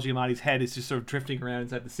 and Paul Giamatti's head is just sort of drifting around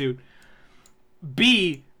inside the suit.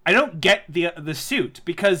 B, I don't get the suit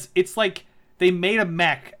because it's like they made a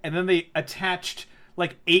mech and then they attached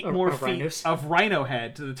like 8 more feet rhinos of rhino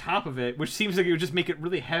head to the top of it, which seems like it would just make it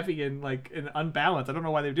really heavy and unbalanced. I don't know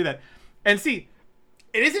why they would do that. And see,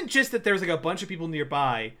 it isn't just that there's like a bunch of people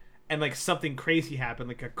nearby and like something crazy happened,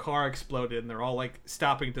 like a car exploded and they're all like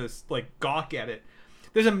stopping to like gawk at it.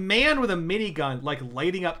 There's a man with a minigun like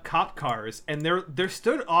lighting up cop cars, and they're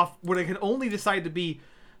stood off where they can only decide to be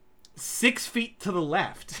 6 feet to the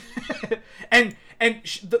left. and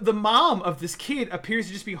the mom of this kid appears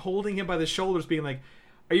to just be holding him by the shoulders, being like,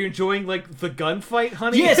 are you enjoying, like, the gunfight,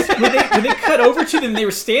 honey? Yes, when they cut over to them, they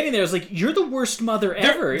were standing there. I was like, you're the worst mother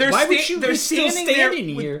ever. Why would you be still standing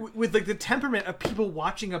here? With, like, the temperament of people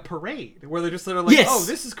watching a parade, where they're just sort of like, oh,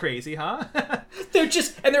 this is crazy, huh?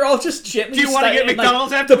 they're all just gently... Do you want to get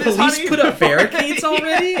McDonald's after this, honey? The police put up barricades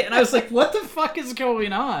already? And I was like, what the fuck is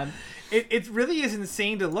going on? It really is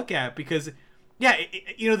insane to look at because... Yeah,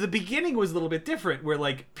 the beginning was a little bit different, where,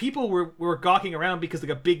 like, people were gawking around because,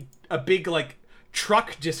 like, a big like,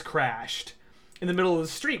 truck just crashed in the middle of the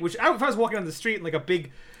street, which if I was walking on the street and like a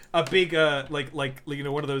big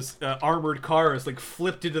one of those armored cars like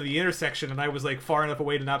flipped into the intersection and I was like far enough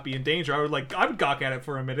away to not be in danger, I would gawk at it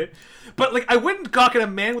for a minute, but like I wouldn't gawk at a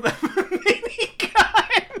man with a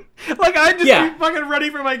minigun. Like I'd just be fucking ready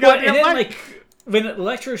for my gun. And then like when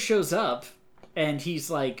Electro shows up and he's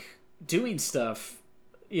like doing stuff,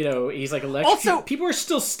 he's like Electro. Also, people are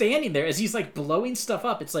still standing there as he's like blowing stuff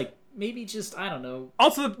up. It's like, maybe just, I don't know.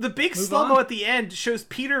 Also, the big slow-mo at the end shows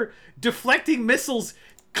Peter deflecting missiles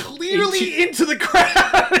clearly into the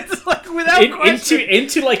crowd. It's like, without question.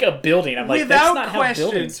 Into like a building. I'm like, that's not how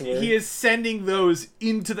buildings work. He is sending those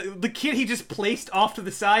into the kid he just placed off to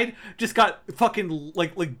the side just got fucking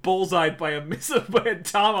like bullseyed by a missile, by a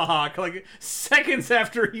tomahawk, like seconds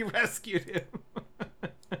after he rescued him.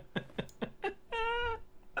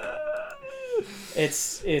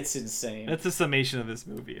 It's insane. That's the summation of this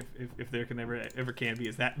movie, if there can ever can be,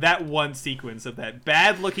 is that one sequence of that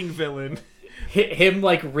bad-looking villain. Him,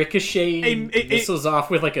 like, ricocheting missiles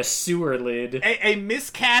off with, like, a sewer lid. A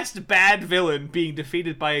miscast bad villain being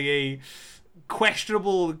defeated by a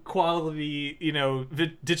questionable quality,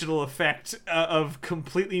 digital effect of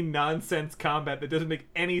completely nonsense combat that doesn't make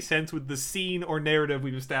any sense with the scene or narrative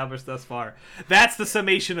we've established thus far. That's the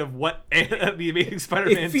summation of what The Amazing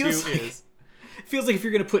Spider-Man 2 is. It feels like if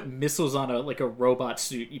you're going to put missiles on a robot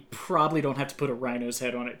suit, you probably don't have to put a rhino's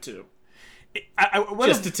head on it, too. I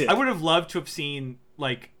would have loved to have seen,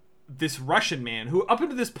 like, this Russian man, who up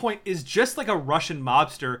until this point is just like a Russian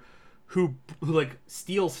mobster who like,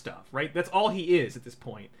 steals stuff, right? That's all he is at this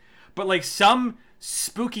point. But, like, some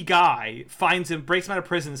spooky guy finds him, breaks him out of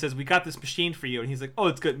prison, and says, we got this machine for you. And he's like, oh,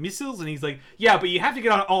 it's got missiles? And he's like, yeah, but you have to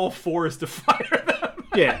get on all fours to fire them.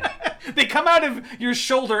 Yeah. They come out of your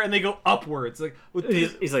shoulder and they go upwards. Like,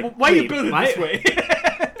 he's like, why are you building it this way?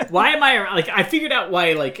 Why am I like? I figured out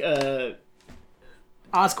why like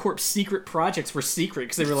Oscorp's secret projects were secret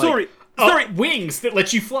because they were like, sorry, wings that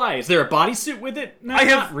let you fly. Is there a bodysuit with it? No,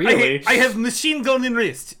 not really. I have machine gun in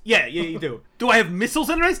wrist. Yeah, you do. Do I have missiles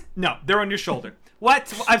in wrist? No, they're on your shoulder.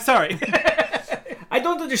 What? I'm sorry. I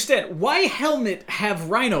don't understand. Why helmet have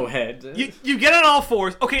rhino head? You get on all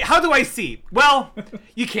fours. Okay, how do I see? Well,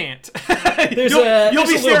 you can't. There's a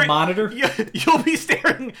little monitor. You'll be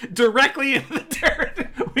staring directly into the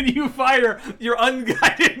dirt when you fire your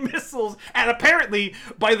unguided missiles at, apparently,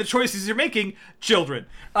 by the choices you're making, children.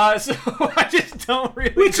 So I just don't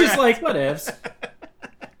really Which is like, whatevs.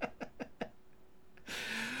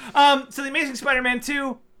 So the Amazing Spider-Man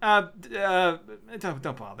 2,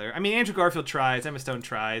 don't bother. I mean, Andrew Garfield tries, Emma Stone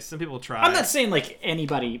tries, some people try. I'm not saying like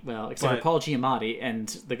anybody, well, except for Paul Giamatti and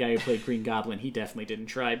the guy who played Green Goblin, he definitely didn't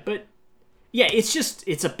try. But yeah,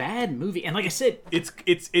 it's a bad movie, and like I said,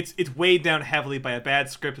 it's weighed down heavily by a bad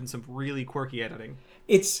script and some really quirky editing.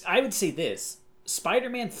 I would say this.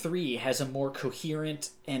 Spider-Man 3 has a more coherent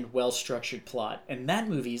and well-structured plot, and that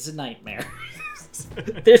movie is a nightmare.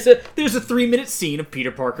 There's a 3-minute scene of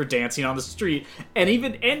Peter Parker dancing on the street,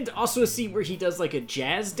 and also a scene where he does like a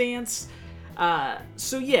jazz dance.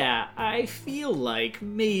 So yeah, I feel like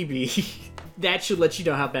maybe that should let you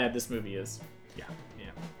know how bad this movie is.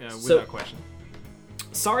 Without question.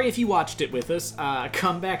 Sorry if you watched it with us.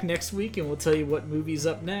 Come back next week and we'll tell you what movie's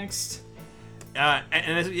up next. And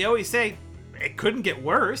as we always say, it couldn't get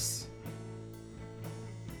worse.